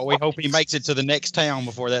thought, we hope he makes it to the next town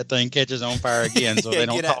before that thing catches on fire again, so they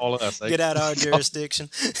don't call us. Get out of our jurisdiction.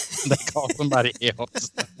 They call somebody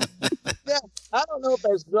else. Yeah, I don't know if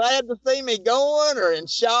they're glad to see me going or in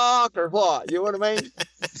shock or what. You know what I mean?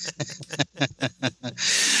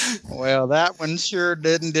 Well, that one sure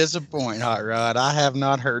didn't disappoint, Hot Rod. I have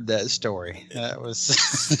not heard that story. That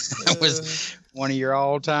was one of your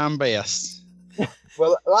all-time bests.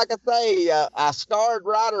 Well, like I say, I scarred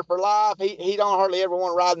Ryder for life. He don't hardly ever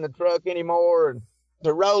want to ride in the truck anymore. And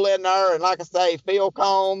to roll in there, and like I say, Phil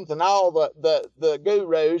Combs and all the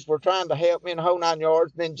gurus were trying to help me in the whole 9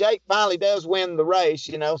 yards. Then Jake finally does win the race,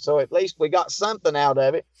 so at least we got something out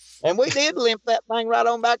of it. And we did limp that thing right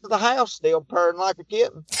on back to the house, still purring like a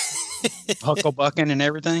kitten. Hucklebucking and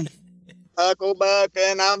everything?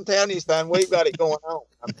 Hucklebucking, I'm telling you, son, we've got it going on.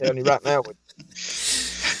 I'm telling you right now.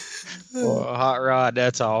 Well, Hot Rod,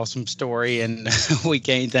 that's an awesome story, and we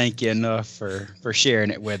can't thank you enough for sharing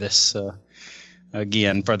it with us.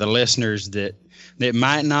 Again, for the listeners that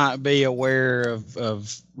might not be aware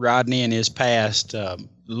of Rodney and his past,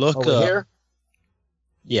 look Over up. Here?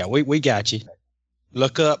 Yeah, we got you.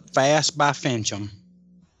 Look up Fast by Finchum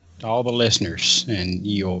to all the listeners, and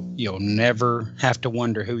you'll never have to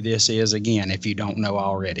wonder who this is again if you don't know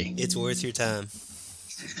already. It's worth your time.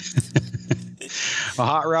 Well,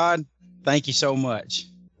 Hot Rod, thank you so much.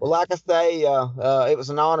 Well, like I say, it was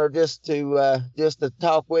an honor just to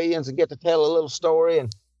talk Williams and get to tell a little story. And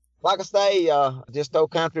like I say, just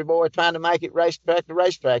old country boy trying to make it racetrack to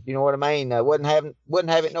racetrack. You know what I mean? Wouldn't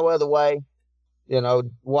have it no other way.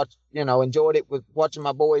 enjoyed it with watching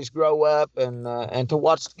my boys grow up and to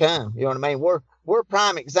watch to come. You know what I mean? We're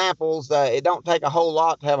prime examples. It don't take a whole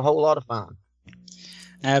lot to have a whole lot of fun.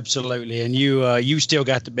 Absolutely, and you still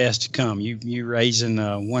got the best to come. You raising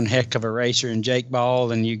one heck of a racer in Jake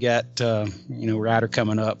Ball, and you got Ryder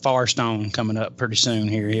coming up, Firestone coming up pretty soon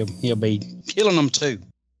here. He'll be killing them too.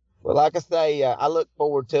 Well, like I say, I look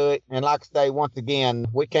forward to it, and like I say, once again,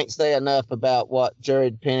 we can't say enough about what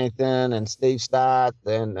Jared Pennington and Steve Stott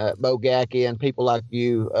and Bo Gackey and people like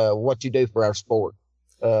you, what you do for our sport.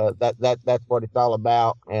 That's what it's all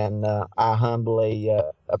about, and I humbly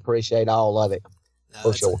appreciate all of it.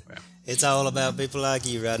 For sure. It's all about people like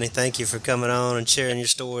you, Rodney. Thank you for coming on and sharing your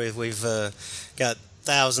story. We've got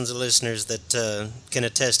thousands of listeners that can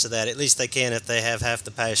attest to that. At least they can if they have half the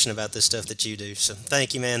passion about this stuff that you do. So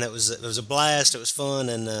thank you, man. It was a blast. It was fun,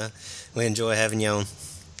 and we enjoy having you on.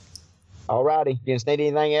 All righty. If you need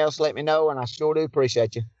anything else, let me know, and I sure do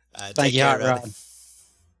appreciate you. Thank you, Rodney.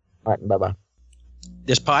 All right, bye-bye.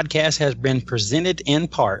 This podcast has been presented in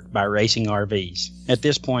part by Racing RVs. At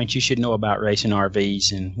this point, you should know about Racing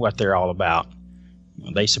RVs and what they're all about.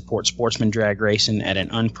 They support sportsman drag racing at an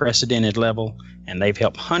unprecedented level, and they've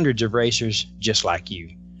helped hundreds of racers just like you.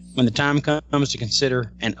 When the time comes to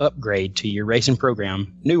consider an upgrade to your racing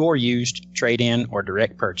program, new or used, trade-in, or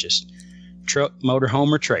direct purchase, truck,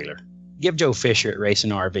 motorhome, or trailer, give Joe Fisher at Racing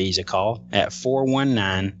RVs a call at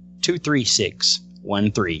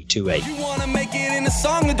 419-236-1328. You wanna make it in a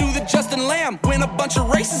song and do the Justin Lamb, win a bunch of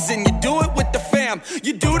races and you do it with the fam.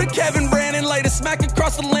 You do the Kevin Brandon, lay the smack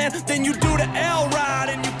across the land, then you do the L ride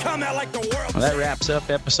and you come out like the world. Well, that wraps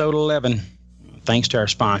up episode 11. Thanks to our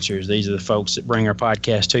sponsors. These are the folks that bring our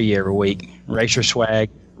podcast to you every week. Racer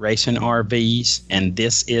Swag, Racing RVs, and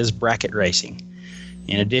This Is Bracket Racing.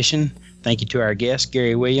 In addition, thank you to our guest,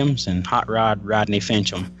 Gary Williams, and Hot Rod Rodney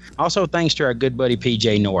Finchum. Also, thanks to our good buddy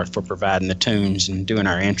PJ North for providing the tunes and doing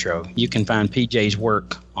our intro. You can find PJ's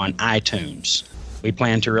work on iTunes. We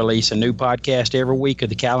plan to release a new podcast every week of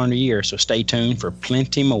the calendar year, so stay tuned for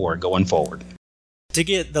plenty more going forward. To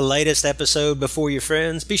get the latest episode before your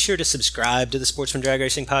friends, be sure to subscribe to the Sportsman Drag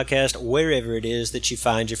Racing Podcast wherever it is that you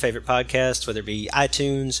find your favorite podcasts, whether it be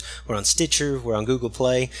iTunes, we're on Stitcher, we're on Google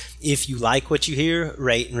Play. If you like what you hear,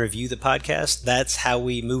 rate and review the podcast. That's how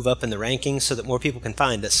we move up in the rankings so that more people can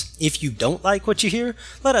find us. If you don't like what you hear,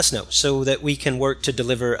 let us know so that we can work to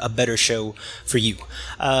deliver a better show for you.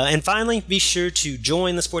 And finally, be sure to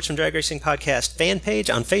join the Sportsman Drag Racing Podcast fan page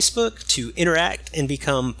on Facebook to interact and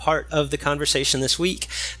become part of the conversation this week.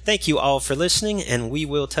 Thank you all for listening, and we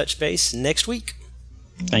will touch base next week.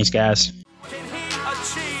 Thanks, guys. Can he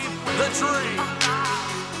achieve the dream?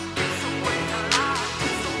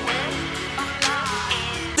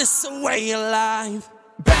 This a way of life.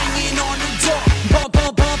 Banging on the door, bump,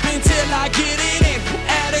 bump, bump until I get it in.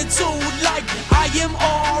 Attitude like I am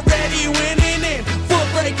already winning it. Foot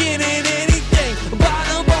breaking in anything.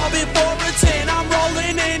 Bottom ball before a 10. I'm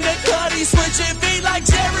rolling in the cutty, switching feet like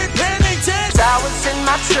Jared Pennington. I was in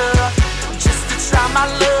my truck just to try my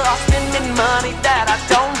luck, spending money that I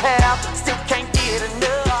don't have, still can't get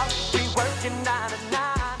enough. We working 9 to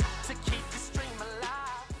 9 to keep the stream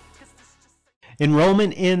alive.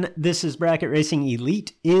 Enrollment in This Is Bracket Racing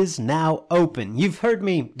Elite is now open. You've heard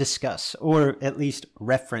me discuss, or at least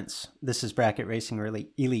reference, This Is Bracket Racing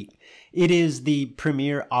Elite. It is the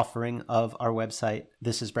premier offering of our website,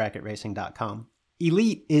 thisisbracketracing.com.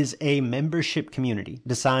 Elite is a membership community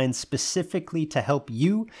designed specifically to help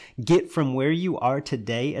you get from where you are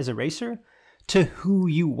today as a racer to who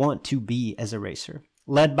you want to be as a racer.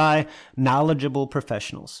 Led by knowledgeable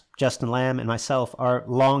professionals. Justin Lamb and myself are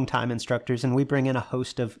longtime instructors, and we bring in a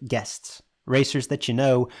host of guests. Racers that you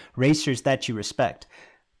know, racers that you respect.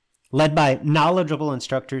 Led by knowledgeable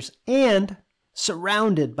instructors and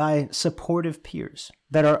surrounded by supportive peers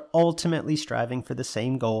that are ultimately striving for the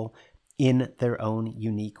same goal in their own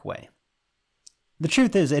unique way. The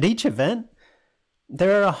truth is, at each event,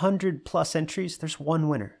 there are 100+ entries. There's one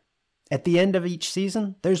winner. At the end of each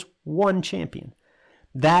season, there's one champion.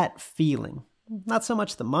 That feeling, not so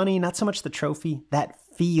much the money, not so much the trophy, that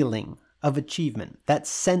feeling of achievement, that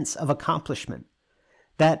sense of accomplishment,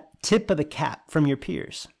 that tip of the cap from your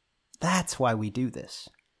peers, that's why we do this.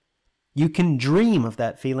 You can dream of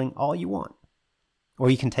that feeling all you want,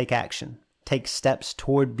 or you can take action. Take steps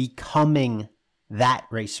toward becoming that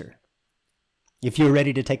racer. If you're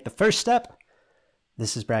ready to take the first step,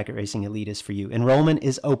 This Is Bracket Racing Elite is for you. Enrollment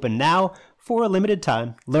is open now for a limited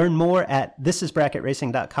time. Learn more at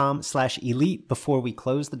thisisbracketracing.com/elite before we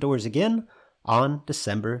close the doors again on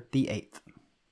December the 8th.